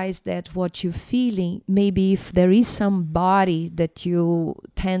realize that what you're feeling, maybe if there is somebody that you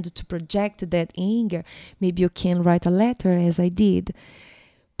tend to project that anger, maybe you can write a letter as I did.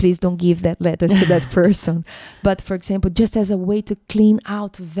 Please don't give that letter to that person. But for example, just as a way to clean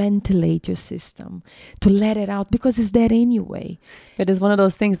out, ventilate your system, to let it out, because it's there anyway. It is one of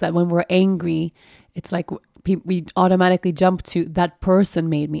those things that when we're angry, it's like we automatically jump to that person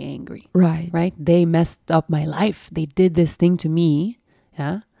made me angry. Right? They messed up my life. They did this thing to me.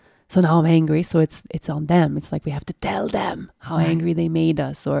 Yeah. So now I'm angry. So it's on them. It's like we have to tell them how angry they made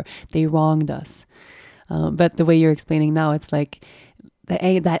us or they wronged us. But the way you're explaining now, it's like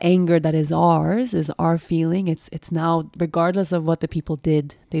that anger that is ours, is our feeling. It's now, regardless of what the people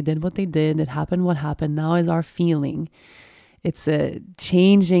did, they did what they did, it happened what happened, now is our feeling. It's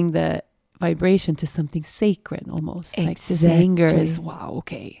changing the vibration to something sacred almost. Exactly. Like this anger is, wow,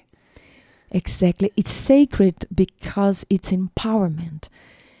 okay. Exactly. It's sacred because it's empowerment.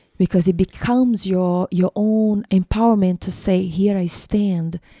 Because it becomes your own empowerment to say, here I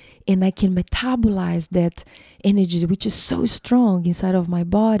stand, and I can metabolize that energy, which is so strong inside of my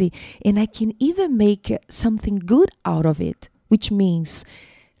body, and I can even make something good out of it, which means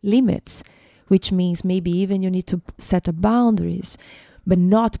limits, which means maybe even you need to set a boundaries, but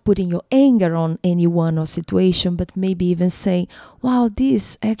not putting your anger on anyone or situation, but maybe even saying, wow,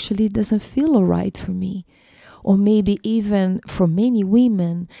 this actually doesn't feel all right for me. Or maybe even for many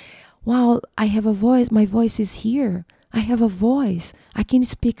women, wow, I have a voice, my voice is here. I have a voice. I can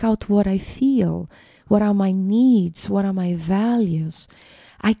speak out what I feel. What are my needs? What are my values?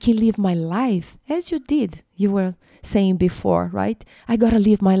 I can live my life as you did. You were saying before, right? I got to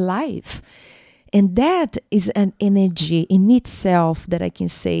live my life. And that is an energy in itself that I can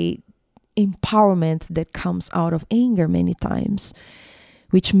say empowerment that comes out of anger many times,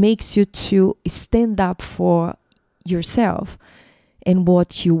 which makes you to stand up for yourself and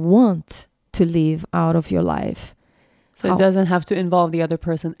what you want to live out of your life. So it doesn't have to involve the other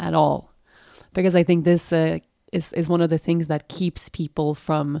person at all. Because I think this is one of the things that keeps people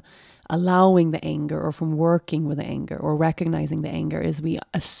from allowing the anger or from working with the anger or recognizing the anger, is we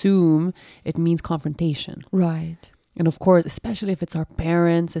assume it means confrontation. Right. And of course, especially if it's our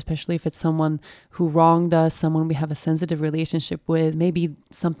parents, especially if it's someone who wronged us, someone we have a sensitive relationship with, maybe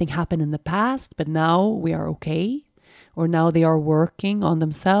something happened in the past, but now we are okay. Or now they are working on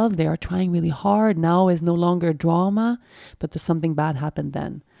themselves. They are trying really hard. Now is no longer drama, but there's something bad happened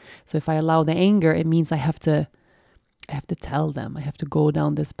then. So if I allow the anger, it means I have to tell them. I have to go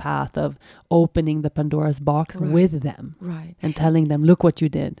down this path of opening the Pandora's box with them. Right. And telling them, look what you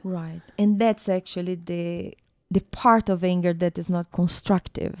did. Right. And that's actually the part of anger that is not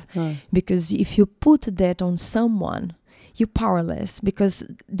constructive. Because if you put that on someone, you're powerless, because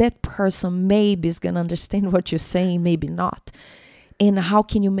that person maybe is going to understand what you're saying, maybe not. And how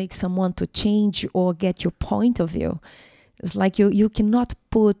can you make someone to change or get your point of view? It's like you cannot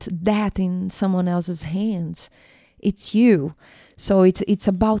put that in someone else's hands. It's you. So it's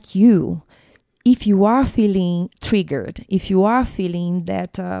about you. If you are feeling triggered, if you are feeling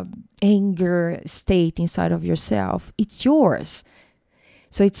that anger state inside of yourself, it's yours.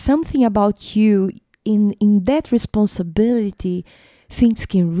 So it's something about you. In that responsibility, things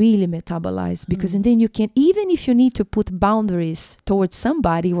can really metabolize, because and then you can, even if you need to put boundaries towards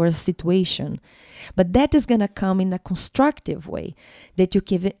somebody or a situation, but that is going to come in a constructive way, that you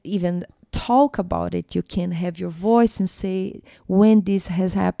can even talk about it. You can have your voice and say, when this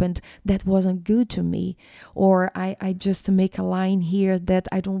has happened, that wasn't good to me, or I just make a line here that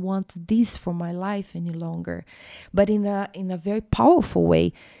I don't want this for my life any longer, but in a very powerful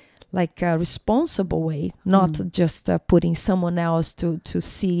way, like a responsible way, not just putting someone else to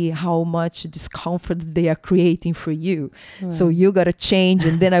see how much discomfort they are creating for you. Right. So you got to change,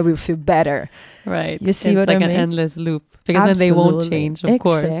 and then I will feel better. Right. You see it's what like I mean? An endless loop, because then they won't change, of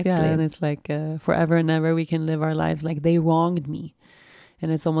course. Yeah, and it's like forever and ever we can live our lives like they wronged me.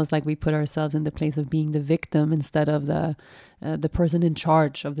 And it's almost like we put ourselves in the place of being the victim instead of the person in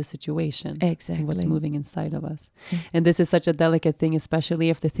charge of the situation. Exactly. And what's moving inside of us. And this is such a delicate thing, especially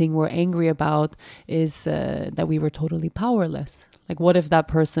if the thing we're angry about is that we were totally powerless. Like, what if that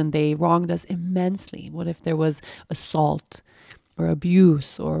person, they wronged us immensely? What if there was assault or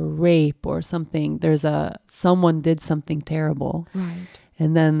abuse or rape or something? Someone did something terrible. Right.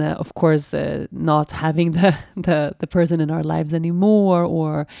 And then, of course, not having the person in our lives anymore,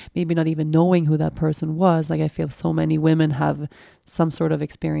 or maybe not even knowing who that person was. Like, I feel so many women have some sort of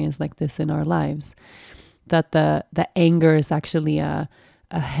experience like this in our lives, that the anger is actually a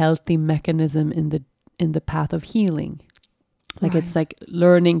healthy mechanism in the path of healing. Like, It's like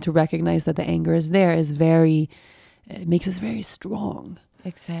learning to recognize that the anger is there it makes us very strong.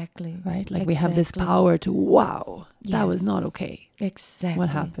 Exactly. Right? Like we have this power to, wow, that was not okay. Exactly. What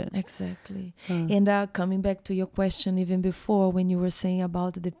happened? Exactly. And coming back to your question even before, when you were saying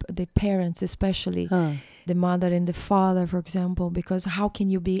about the parents, especially the mother and the father, for example, because how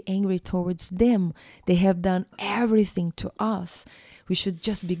can you be angry towards them? They have done everything to us. We should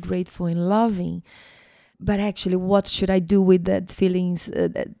just be grateful and loving. But actually, what should I do with that feelings?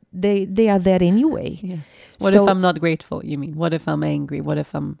 They are there anyway. Yeah. What if I'm not grateful, you mean? What if I'm angry? What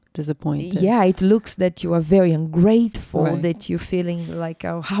if I'm disappointed? Yeah, it looks that you are very ungrateful, that you're feeling like,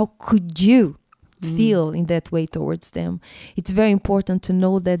 oh, how could you? feel in that way towards them. It's very important to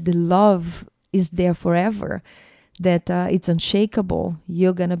know that the love is there forever, that it's unshakable.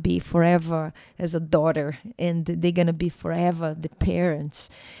 You're going to be forever as a daughter, and they're going to be forever the parents.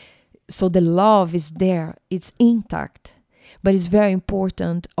 So the love is there. It's intact. But it's very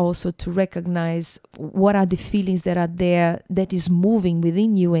important also to recognize what are the feelings that are there that is moving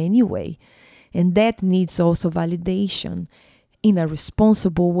within you anyway. And that needs also validation in a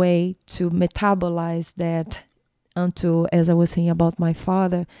responsible way to metabolize that until, as I was saying about my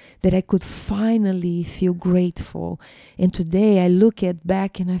father, that I could finally feel grateful. And today I look at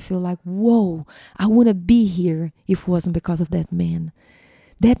back and I feel like, whoa, I wouldn't be here if it wasn't because of that man.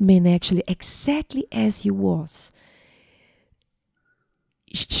 That man actually, exactly as he was,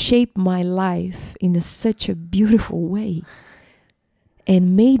 shaped my life in such a beautiful way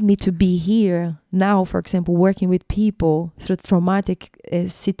and made me to be here now, for example, working with people through traumatic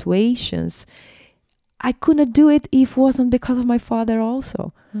situations. I couldn't do it if it wasn't because of my father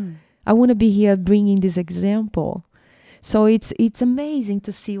also. I want to be here bringing this example. So it's amazing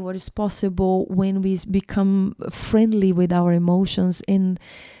to see what is possible when we become friendly with our emotions and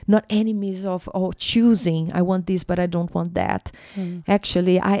not enemies of choosing. I want this, but I don't want that.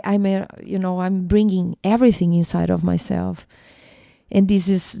 Actually, I'm bringing everything inside of myself. And this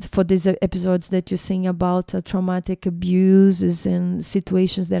is for these episodes that you're saying about traumatic abuses and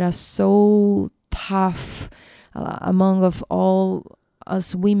situations that are so tough among of all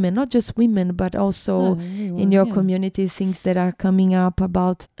us women, not just women, but also in your community, things that are coming up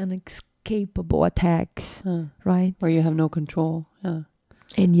about unescapable attacks, right? Where you have no control.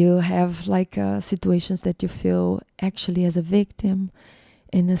 And you have like situations that you feel actually as a victim,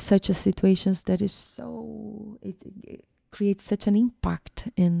 and such a situations that is so, it creates such an impact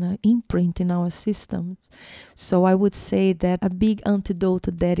and imprint in our systems. So I would say that a big antidote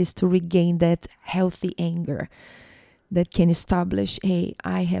to that is to regain that healthy anger that can establish, hey,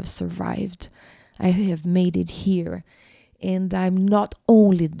 I have survived. I have made it here. And I'm not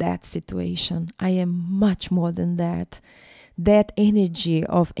only that situation. I am much more than that. That energy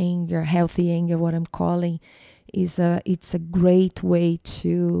of anger, healthy anger, what I'm calling, it's a great way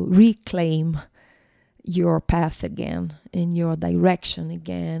to reclaim your path again and your direction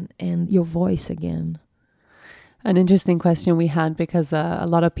again and your voice again. An interesting question we had, because a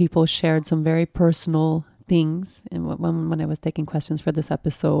lot of people shared some very personal things. And when I was taking questions for this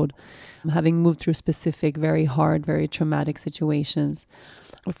episode, having moved through specific, very hard, very traumatic situations,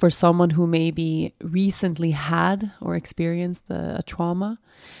 for someone who maybe recently had or experienced a trauma,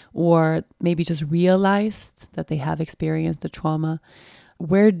 or maybe just realized that they have experienced a trauma,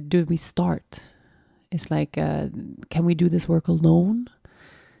 where do we start? It's like, can we do this work alone?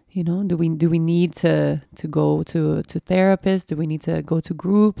 You know, do we need to go to therapists? Do we need to go to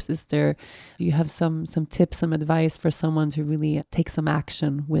groups? Do you have some tips, some advice for someone to really take some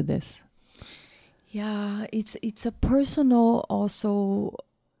action with this? Yeah, it's a personal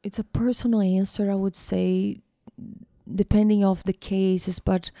answer, I would say, depending of the cases,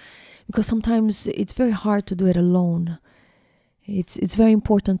 but because sometimes it's very hard to do it alone. It's very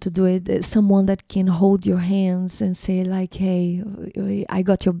important to do it. Someone that can hold your hands and say like, hey, I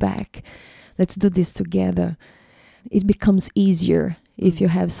got your back. Let's do this together. It becomes easier if you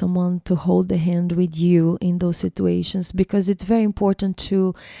have someone to hold the hand with you in those situations, because it's very important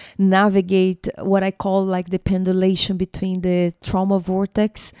to navigate what I call like the pendulation between the trauma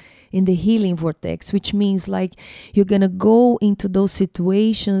vortex and the healing vortex, which means like you're going to go into those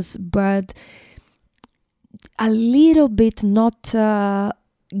situations, but a little bit not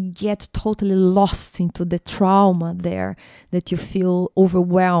get totally lost into the trauma there, that you feel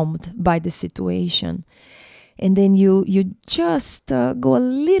overwhelmed by the situation. And then you just go a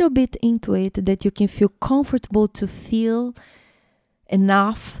little bit into it, that you can feel comfortable to feel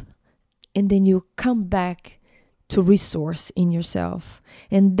enough, and then you come back to resource in yourself.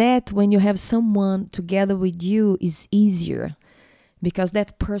 And that, when you have someone together with you, is easier, because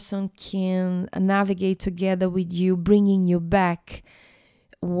that person can navigate together with you, bringing you back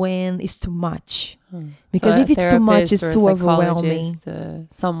when it's too much. Because so if it's too much, it's too overwhelming.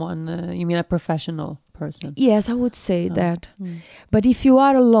 Someone, you mean a professional person? Yes, I would say that. But if you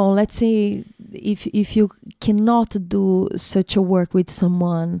are alone, let's say if you cannot do such a work with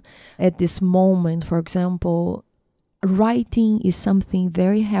someone at this moment, for example, writing is something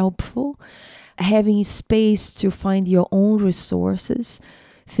very helpful. Having space to find your own resources,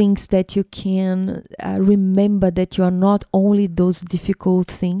 things that you can remember that you are not only those difficult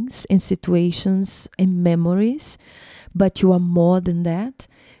things and situations and memories, but you are more than that.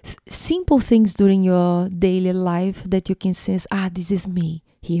 Simple things during your daily life that you can sense, this is me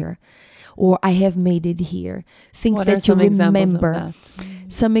here. or I have made it here. Things What are that you some examples of remember.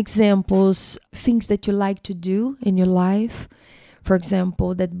 that? Some examples, things that you like to do in your life, for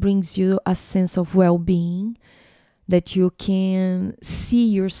example, that brings you a sense of well-being, that you can see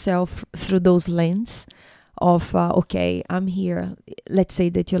yourself through those lens of, okay, I'm here. Let's say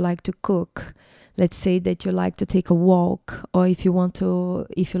that you like to cook. Let's say that you like to take a walk, or if you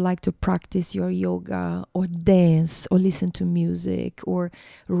like to practice your yoga or dance or listen to music or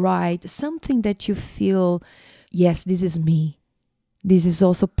write, something that you feel, yes, this is me. This is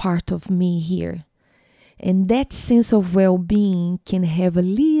also part of me here. And that sense of well-being can have a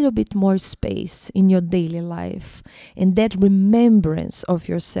little bit more space in your daily life. And that remembrance of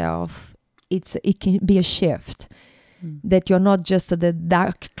yourself, it can be a shift. That you're not just the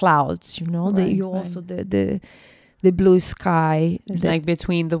dark clouds, that you're also the blue sky. It's like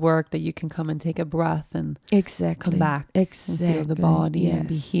between the work that you can come and take a breath and come back and feel the body and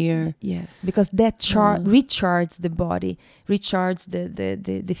be here. Yes, because that recharges the body, recharges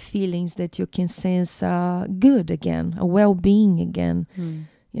the feelings that you can sense good again, a well-being again.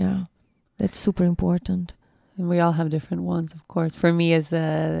 Yeah, that's super important. And we all have different ones, of course. For me, as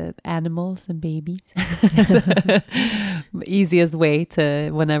animals and babies, easiest way to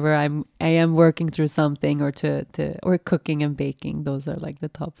whenever I am working through something or or cooking and baking. Those are like the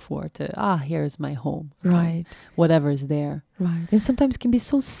top 4. Here's my home, right? Whatever's there, right? And sometimes can be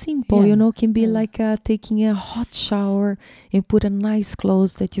so simple, Can be like taking a hot shower and put a nice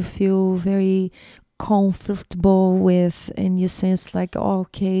clothes that you feel very comfortable with, and you sense like, oh,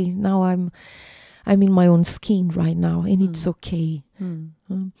 okay, now I'm in my own skin right now, and it's okay.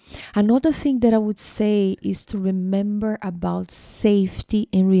 Another thing that I would say is to remember about safety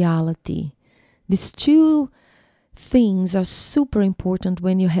and reality. These 2 things are super important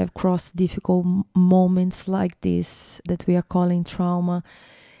when you have crossed difficult moments like this that we are calling trauma.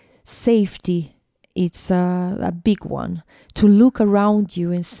 Safety, it's a big one. To look around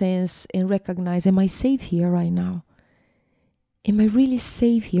you and sense and recognize, am I safe here right now? Am I really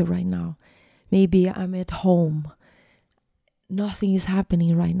safe here right now? Maybe I'm at home. Nothing is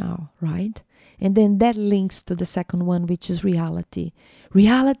happening right now, right? And then that links to the second one, which is reality.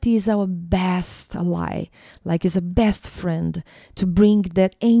 Reality is our best ally, like it's a best friend to bring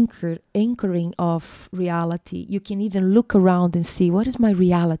that anchoring of reality. You can even look around and see, what is my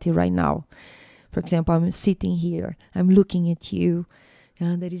reality right now? For example, I'm sitting here. I'm looking at you.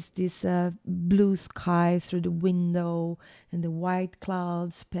 There is this blue sky through the window and the white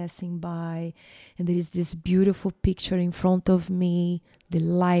clouds passing by. And there is this beautiful picture in front of me, the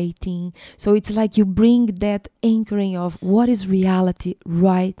lighting. So it's like you bring that anchoring of what is reality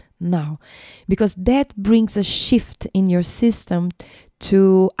right now. Because that brings a shift in your system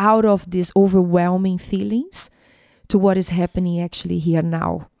to out of these overwhelming feelings to what is happening actually here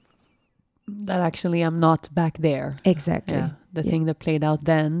now. That actually I'm not back there. Exactly. Yeah. The thing that played out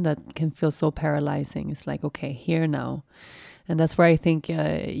then that can feel so paralyzing. It's like, okay, here now. And that's where I think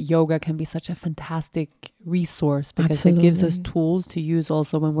yoga can be such a fantastic resource because it gives us tools to use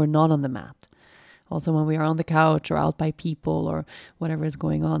also when we're not on the mat. Also when we are on the couch or out by people or whatever is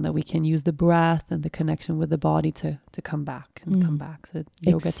going on, that we can use the breath and the connection with the body to come back and come back. So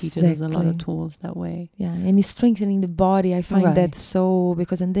yoga teaches us a lot of tools that way. Yeah, and it's strengthening the body. I find that so,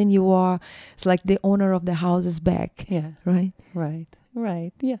 because and then it's like the owner of the house is back. Yeah. Right?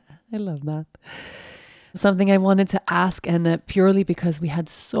 Right. Yeah, I love that. Something I wanted to ask, and purely because we had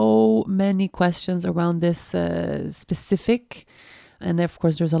so many questions around this specific. And of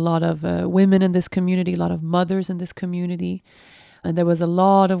course, there's a lot of women in this community, a lot of mothers in this community. And there was a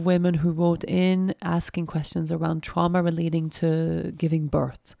lot of women who wrote in asking questions around trauma relating to giving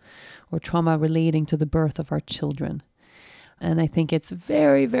birth or trauma relating to the birth of our children. And I think it's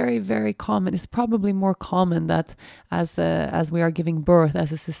very, very, very common. It's probably more common that as we are giving birth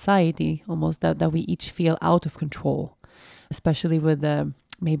as a society, almost that we each feel out of control, especially with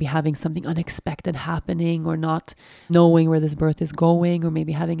maybe having something unexpected happening or not knowing where this birth is going, or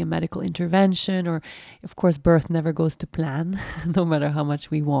maybe having a medical intervention, or of course birth never goes to plan no matter how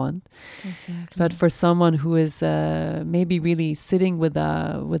much we want. Exactly. But for someone who is maybe really sitting with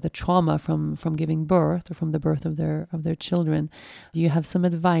a trauma from giving birth or from the birth of their children, do you have some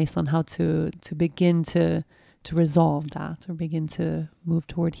advice on how to begin to resolve that or begin to move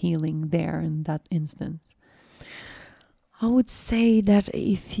toward healing there in that instance? I would say that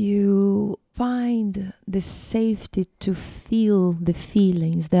if you find the safety to feel the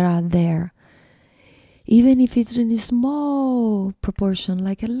feelings that are there, even if it's in a small proportion,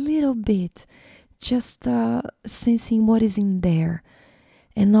 like a little bit, just sensing what is in there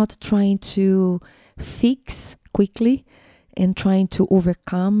and not trying to fix quickly and trying to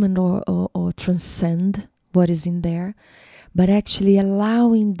overcome and or transcend what is in there, but actually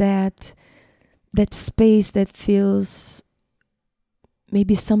allowing that space that feels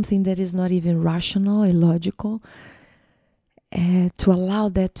maybe something that is not even rational, illogical, to allow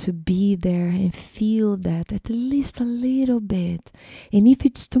that to be there and feel that at least a little bit. And if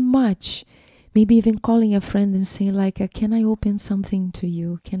it's too much, maybe even calling a friend and saying like, can I open something to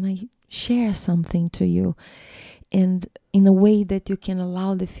you? Can I share something to you? And in a way that you can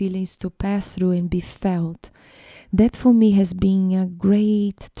allow the feelings to pass through and be felt. That for me has been a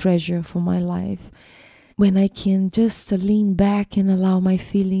great treasure for my life. When I can just lean back and allow my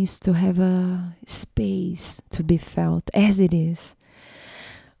feelings to have a space to be felt as it is.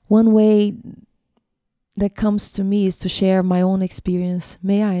 One way that comes to me is to share my own experience.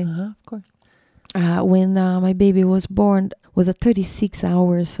 May I? Of course. When my baby was born, was a 36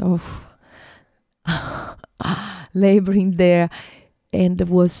 hours of laboring there, and it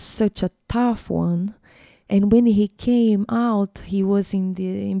was such a tough one. And when he came out, he was in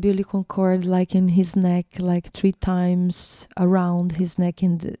the umbilical cord, like in his neck, like 3 times around his neck,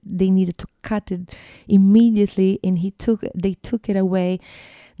 and they needed to cut it immediately. And they took it away.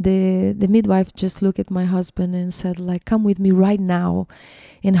 The midwife just looked at my husband and said, like, "Come with me right now."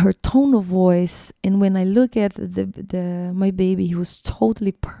 And her tone of voice, and when I look at my baby, he was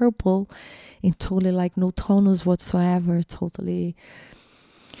totally purple and totally like no tonus whatsoever, totally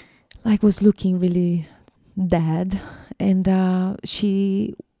like was looking really dead. And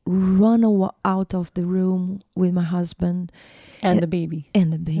she ran out of the room with my husband and the baby.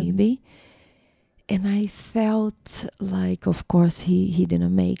 And I felt like, of course, he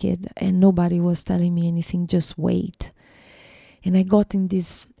didn't make it, and nobody was telling me anything, just wait. And I got in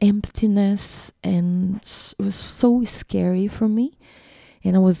this emptiness, and it was so scary for me.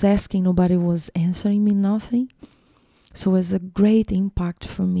 And I was asking, nobody was answering me, nothing. So it was a great impact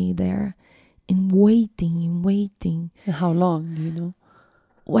for me there in waiting. And how long, do you know?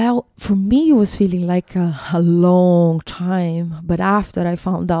 Well, for me, it was feeling like a long time. But after I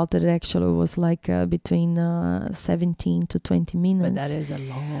found out that it actually was like between 17 to 20 minutes. But that is a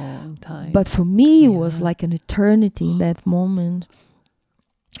long time. But for me, it was like an eternity in that moment.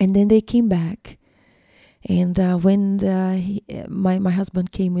 And then they came back. And when my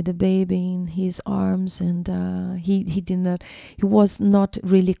husband came with the baby in his arms, and he was not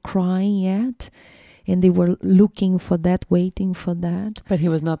really crying yet. And they were looking for that, waiting for that. But he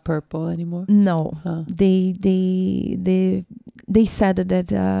was not purple anymore? No. Huh. They said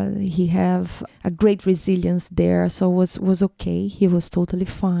that he have a great resilience there, so was okay. He was totally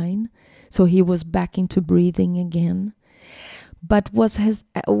fine. So he was back into breathing again. But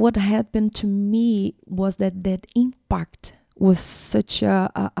what happened to me was that impact was such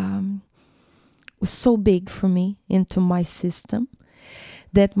was so big for me into my system,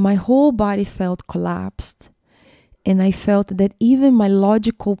 that my whole body felt collapsed. And I felt that even my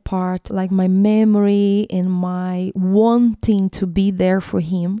logical part, like my memory and my wanting to be there for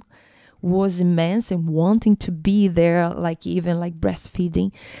him, was immense, and wanting to be there, like even like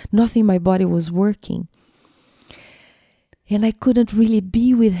breastfeeding, nothing in my body was working. And I couldn't really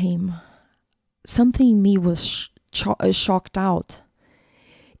be with him. Something in me was shocked out.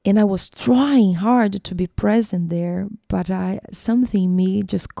 And I was trying hard to be present there, but something in me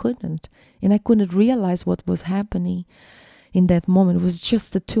just couldn't. And I couldn't realize what was happening in that moment. It was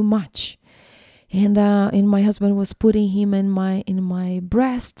just too much. And my husband was putting him in my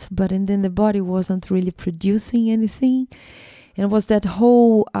breast, and then the body wasn't really producing anything. And it was that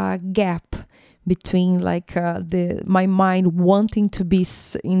whole gap between like my mind wanting to be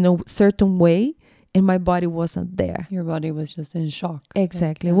in a certain way, and my body wasn't there. Your body was just in shock.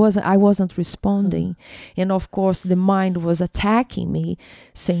 Exactly. I wasn't responding. And of course, the mind was attacking me,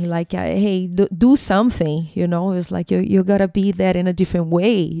 saying like, hey, do something, It's like, you got to be there in a different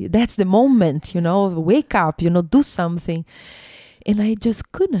way. That's the moment, wake up, do something. And I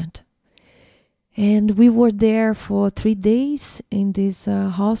just couldn't. And we were there for 3 days in this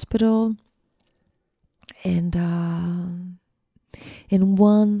hospital. And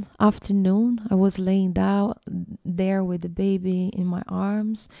one afternoon, I was laying down there with the baby in my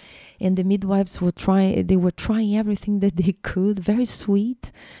arms, and the midwives were trying everything that they could, very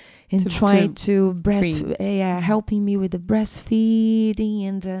sweet, and trying to helping me with the breastfeeding,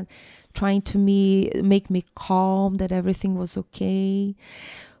 and trying to make me calm, that everything was okay.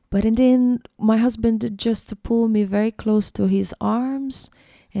 And then my husband just pulled me very close to his arms,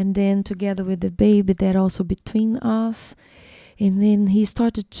 and then together with the baby, that also between us. And then he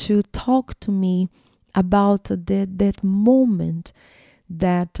started to talk to me about that moment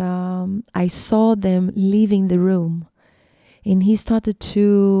that I saw them leaving the room. And he started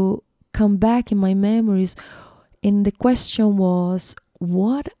to come back in my memories. And the question was,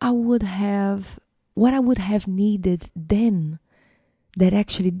 what I would have needed then that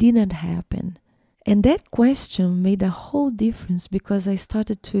actually didn't happen. And that question made a whole difference, because I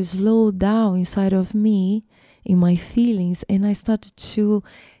started to slow down inside of me, in my feelings, and I started to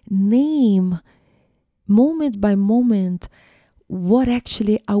name moment by moment what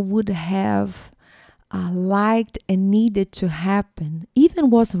actually I would have liked and needed to happen.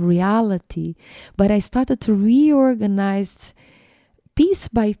 Even was reality, but I started to reorganize piece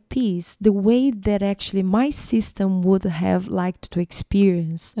by piece the way that actually my system would have liked to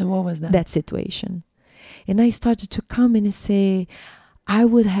experience. And what was that? That situation. And I started to come in and say, I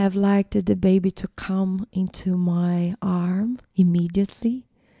would have liked the baby to come into my arm immediately.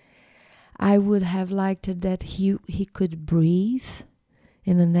 I would have liked it that he could breathe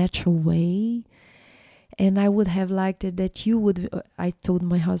in a natural way. And I would have liked it that I told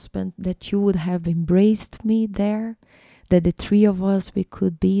my husband that you would have embraced me there, that the three of us, we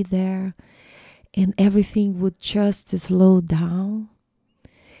could be there, and everything would just slow down.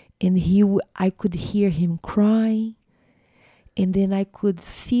 And I could hear him crying. And then I could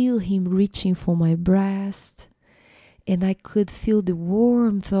feel him reaching for my breast. And I could feel the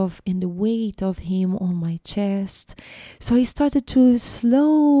warmth and the weight of him on my chest. So I started to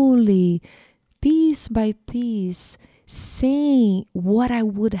slowly, piece by piece, saying what I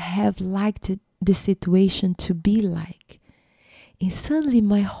would have liked the situation to be like. And suddenly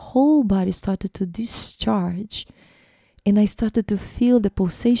my whole body started to discharge. And I started to feel the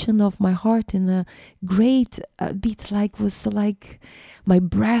pulsation of my heart in a great beat, was like my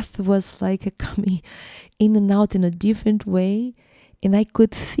breath was like coming in and out in a different way. And I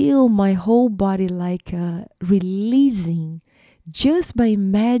could feel my whole body like releasing just by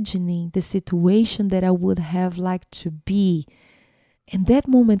imagining the situation that I would have liked to be. And that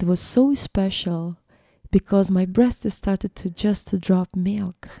moment was so special because my breast started to drop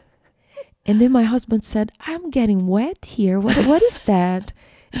milk. And then my husband said, I'm getting wet here. What is that?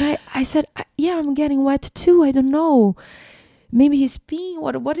 And I said, yeah, I'm getting wet too. I don't know. Maybe he's peeing.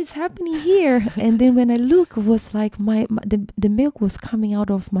 What is happening here? And then when I look, it was like the milk was coming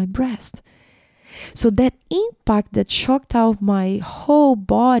out of my breast. So that impact that shocked out my whole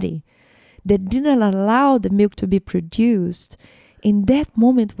body, that didn't allow the milk to be produced, in that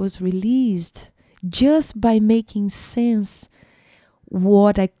moment was released just by making sense.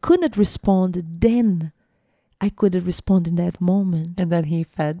 What I couldn't respond then, I couldn't respond in that moment. And then he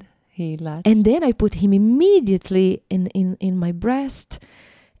latched. And then I put him immediately in my breast.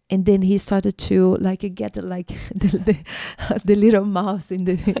 And then he started to get the little mouth in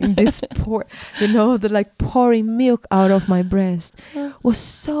this pour, pouring milk out of my breast. Was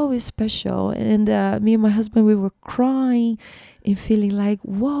so special. And me and my husband, we were crying and feeling like,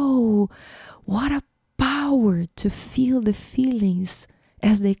 whoa, what a power to feel the feelings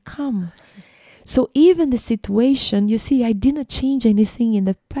as they come. So even the situation, you see, I didn't change anything in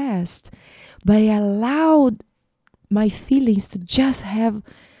the past, but I allowed my feelings to just have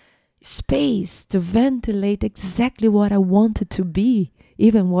space to ventilate exactly what I wanted to be,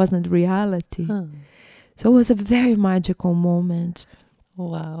 even wasn't reality. So it was a very magical moment.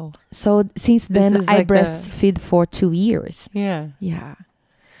 Wow. So since then, I breastfeed for 2 years. Yeah. Yeah.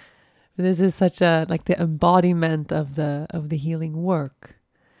 This is such the embodiment of the healing work,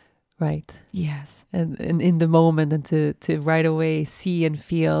 right? Yes. And in the moment, and to right away see and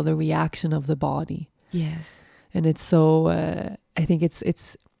feel the reaction of the body. Yes. And it's so I think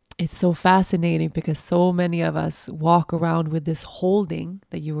it's so fascinating because so many of us walk around with this holding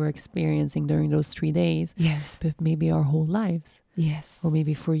that you were experiencing during those 3 days. Yes. But maybe our whole lives. Yes. Or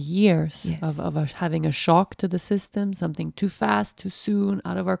maybe for years. Yes. of us having a shock to the system, something too fast, too soon,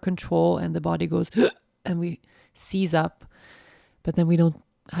 out of our control, and the body goes and we seize up, but then we don't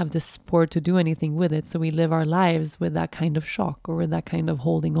have the support to do anything with it. So we live our lives with that kind of shock or with that kind of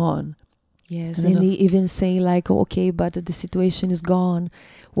holding on. Yes, and even saying okay, but the situation is gone.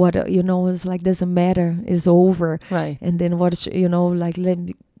 What, it's like, doesn't matter, it's over. Right. And then let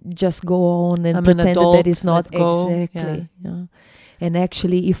me just go on and I'm pretend an adult, that it's not Yeah. exactly. Yeah. And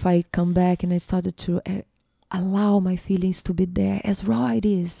actually, if I come back and I started to allow my feelings to be there as raw it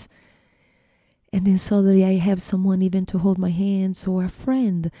is, and then suddenly I have someone even to hold my hands, or a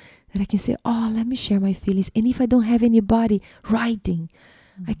friend that I can say, oh, let me share my feelings. And if I don't have anybody writing,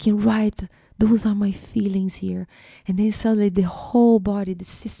 I can write, those are my feelings here. And then suddenly the whole body, the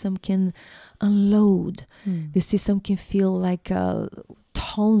system can unload. The system can feel like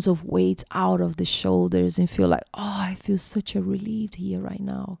tons of weight out of the shoulders and feel like, oh, I feel such a relief here right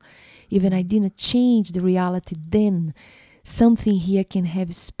now. Even I didn't change the reality then. something here can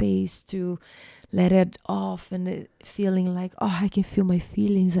have space to let it off, and feeling like, oh, I can feel my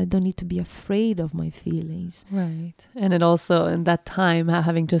feelings. I don't need to be afraid of my feelings. Right. And it also, in that time,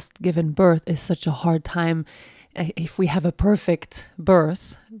 having just given birth is such a hard time. If we have a perfect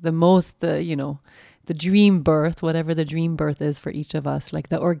birth, the most, the dream birth, whatever the dream birth is for each of us, like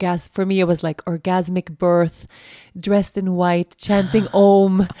the for me, it was like orgasmic birth, dressed in white, chanting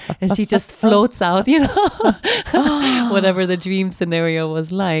Om, and she just floats out, whatever the dream scenario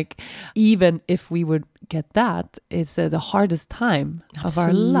was like. Even if we would get that, it's the hardest time of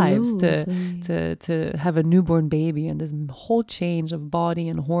our lives to have a newborn baby, and this whole change of body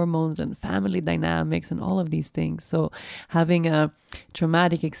and hormones and family dynamics and all of these things. So having a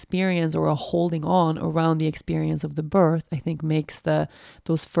traumatic experience or a holding on around the experience of the birth, I think makes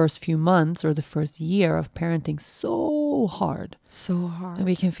those first few months or the first year of parenting so hard. So hard. And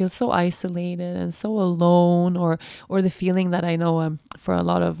we can feel so isolated and so alone, or the feeling that I know for a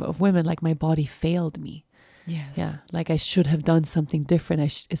lot of women, like my body failed me. Yes. Yeah, like I should have done something different.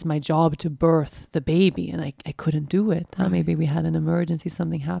 It's my job to birth the baby, and I couldn't do it. Right. Maybe we had an emergency,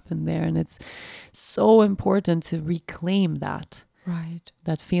 something happened there, and it's so important to reclaim that. Right.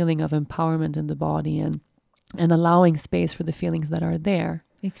 That feeling of empowerment in the body, and allowing space for the feelings that are there.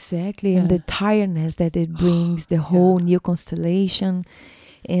 Exactly. And the tiredness that it brings, the whole new constellation,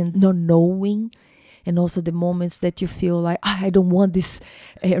 and not knowing. And also the moments that you feel like, I don't want this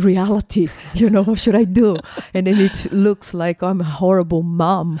reality, what should I do? And then it looks like I'm a horrible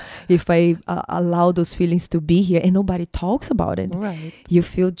mom if I allow those feelings to be here, and nobody talks about it. Right. You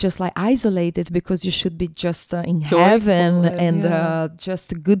feel just like isolated because you should be just in Joyful heaven and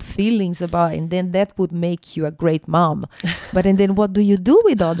just good feelings about it. And then that would make you a great mom. And then what do you do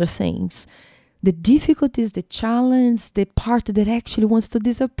with other things? The difficulties, the challenge, the part that actually wants to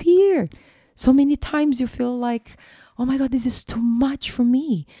disappear. So many times you feel like, oh my God, this is too much for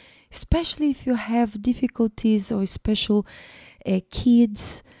me. Especially if you have difficulties or special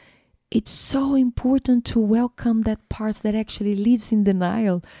kids. It's so important to welcome that part that actually lives in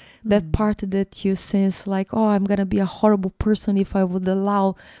denial. That part that you sense like, oh, I'm going to be a horrible person if I would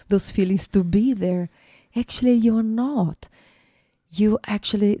allow those feelings to be there. Actually, you're not. You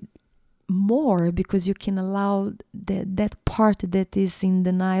actually more, because you can allow that part that is in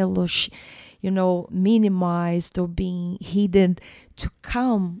denial or minimized or being hidden to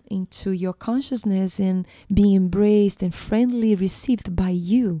come into your consciousness and be embraced and friendly received by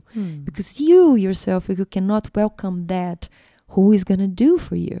you. Because you yourself, if you cannot welcome that, who is going to do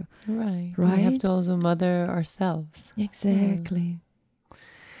for you? Right. We have to also mother ourselves. Exactly.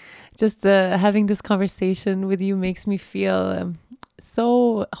 Just having this conversation with you makes me feel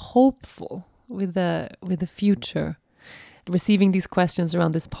so hopeful with the future. Receiving these questions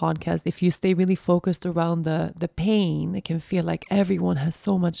around this podcast, if you stay really focused around the pain, it can feel like everyone has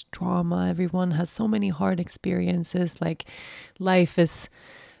so much trauma, everyone has so many hard experiences, like life is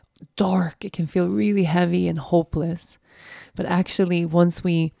dark, it can feel really heavy and hopeless. But actually, once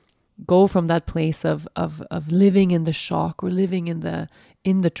we go from that place of living in the shock or living in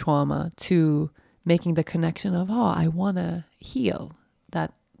the trauma to making the connection of, I want to heal,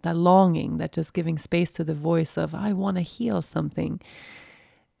 that longing, that just giving space to the voice of, I want to heal something.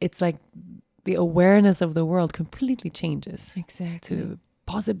 It's like the awareness of the world completely changes. Exactly. To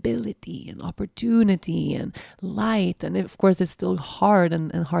possibility and opportunity and light. And of course, it's still hard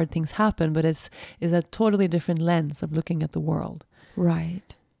and hard things happen, but it's a totally different lens of looking at the world.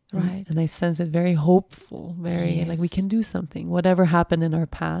 Right. Right. And I sense it very hopeful, very like we can do something. Whatever happened in our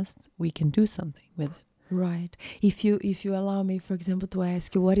past, we can do something with it. Right. If you allow me, for example, to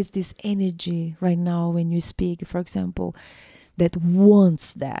ask you, what is this energy right now when you speak, for example, that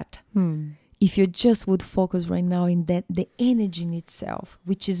wants that? If you just would focus right now in that, the energy in itself,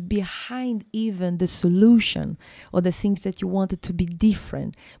 which is behind even the solution or the things that you wanted to be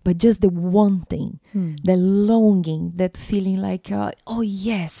different, but just the wanting, the longing, that feeling like, oh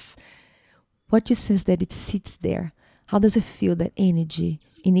yes, what you sense that it sits there. How does it feel, that energy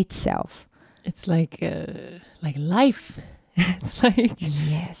in itself? It's like life. It's like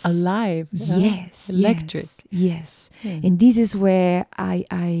alive. Yes. Electric. Yes. And this is where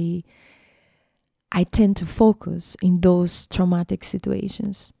I tend to focus in those traumatic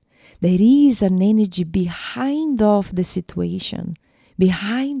situations. There is an energy behind of the situation,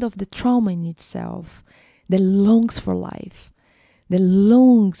 behind of the trauma in itself, that longs for life, that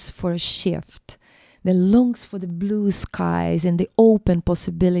longs for a shift, that longs for the blue skies and the open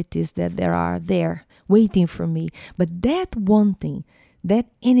possibilities that there are there waiting for me. But that wanting, that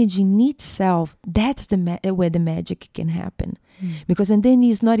energy in itself, that's where the magic can happen. Because and then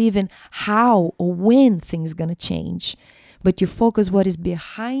it's not even how or when things gonna change, but you focus what is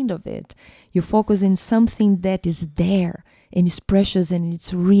behind of it. You focus in something that is there and is precious and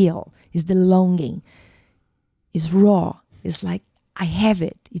it's real. It's the longing. It's raw. It's like, I have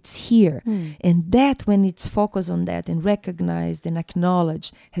it. It's here. And that, when it's focused on that and recognized and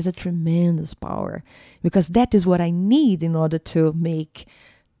acknowledged, has a tremendous power, because that is what I need in order to make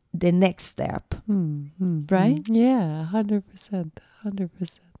the next step. Right? Yeah, 100%.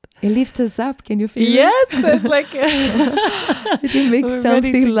 100%. It lifts us up. Can you feel it? Yes, that's like it makes we're ready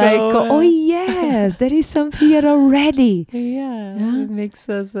something to like, go. oh yes, there is something here already. Yeah, it makes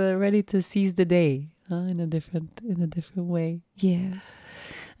us ready to seize the day in a different way. Yes.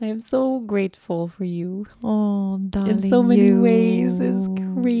 I am so grateful for you. Oh, darling, in so many ways. It's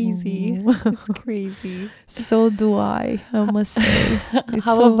crazy. It's crazy. So do I must say. It's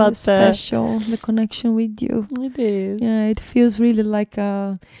How so about special, the connection with you. It is. Yeah, it feels really like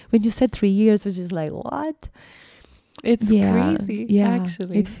when you said 3 years, which is like, what? It's crazy, yeah,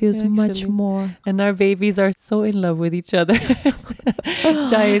 actually. It feels much more. And our babies are so in love with each other.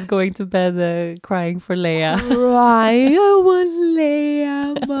 Jai is going to bed crying for Leia. Right, I want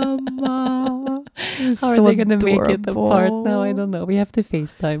Leia, Mama. How are they going to make it apart now? I don't know. We have to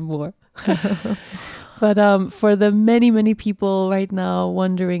FaceTime more. But for the many, many people right now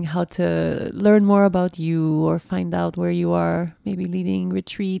wondering how to learn more about you or find out where you are, maybe leading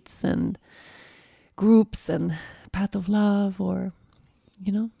retreats and groups and Path of Love, or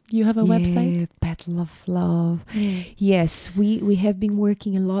you have a website? Path of Love. Yes, we have been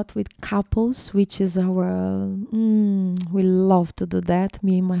working a lot with couples, which is our we love to do that,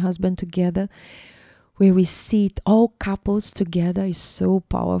 me and my husband together, where we sit all couples together. Is so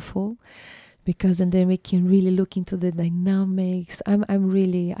powerful, because and then we can really look into the dynamics.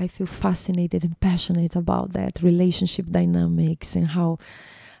 I feel fascinated and passionate about that relationship dynamics and how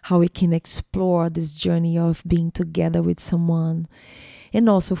we can explore this journey of being together with someone. And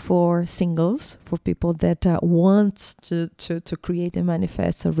also for singles, for people that want to create and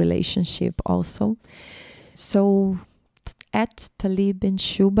manifest a relationship also. So at Talib and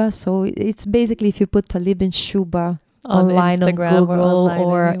Shubhaa. So it's basically, if you put Talib and Shubhaa online on Google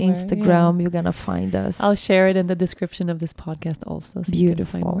or Instagram, you're going to find us. I'll share it in the description of this podcast also, so you can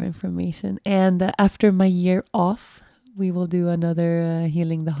find more information. And after my year off, we will do another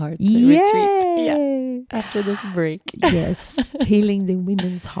Healing the Heart retreat. Yeah. After this break. Yes. Healing the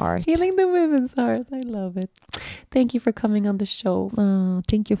women's heart. Healing the women's heart. I love it. Thank you for coming on the show.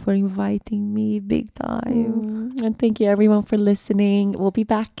 Thank you for inviting me big time. And thank you everyone for listening. We'll be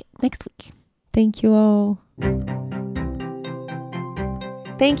back next week. Thank you all.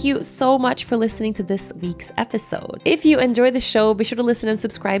 Thank you so much for listening to this week's episode. If you enjoyed the show, be sure to listen and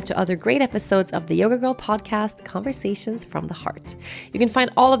subscribe to other great episodes of the Yoga Girl podcast, Conversations from the Heart. You can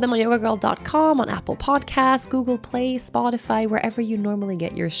find all of them on yogagirl.com, on Apple Podcasts, Google Play, Spotify, wherever you normally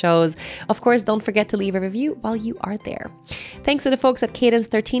get your shows. Of course, don't forget to leave a review while you are there. Thanks to the folks at Cadence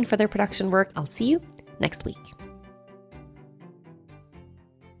 13 for their production work. I'll see you next week.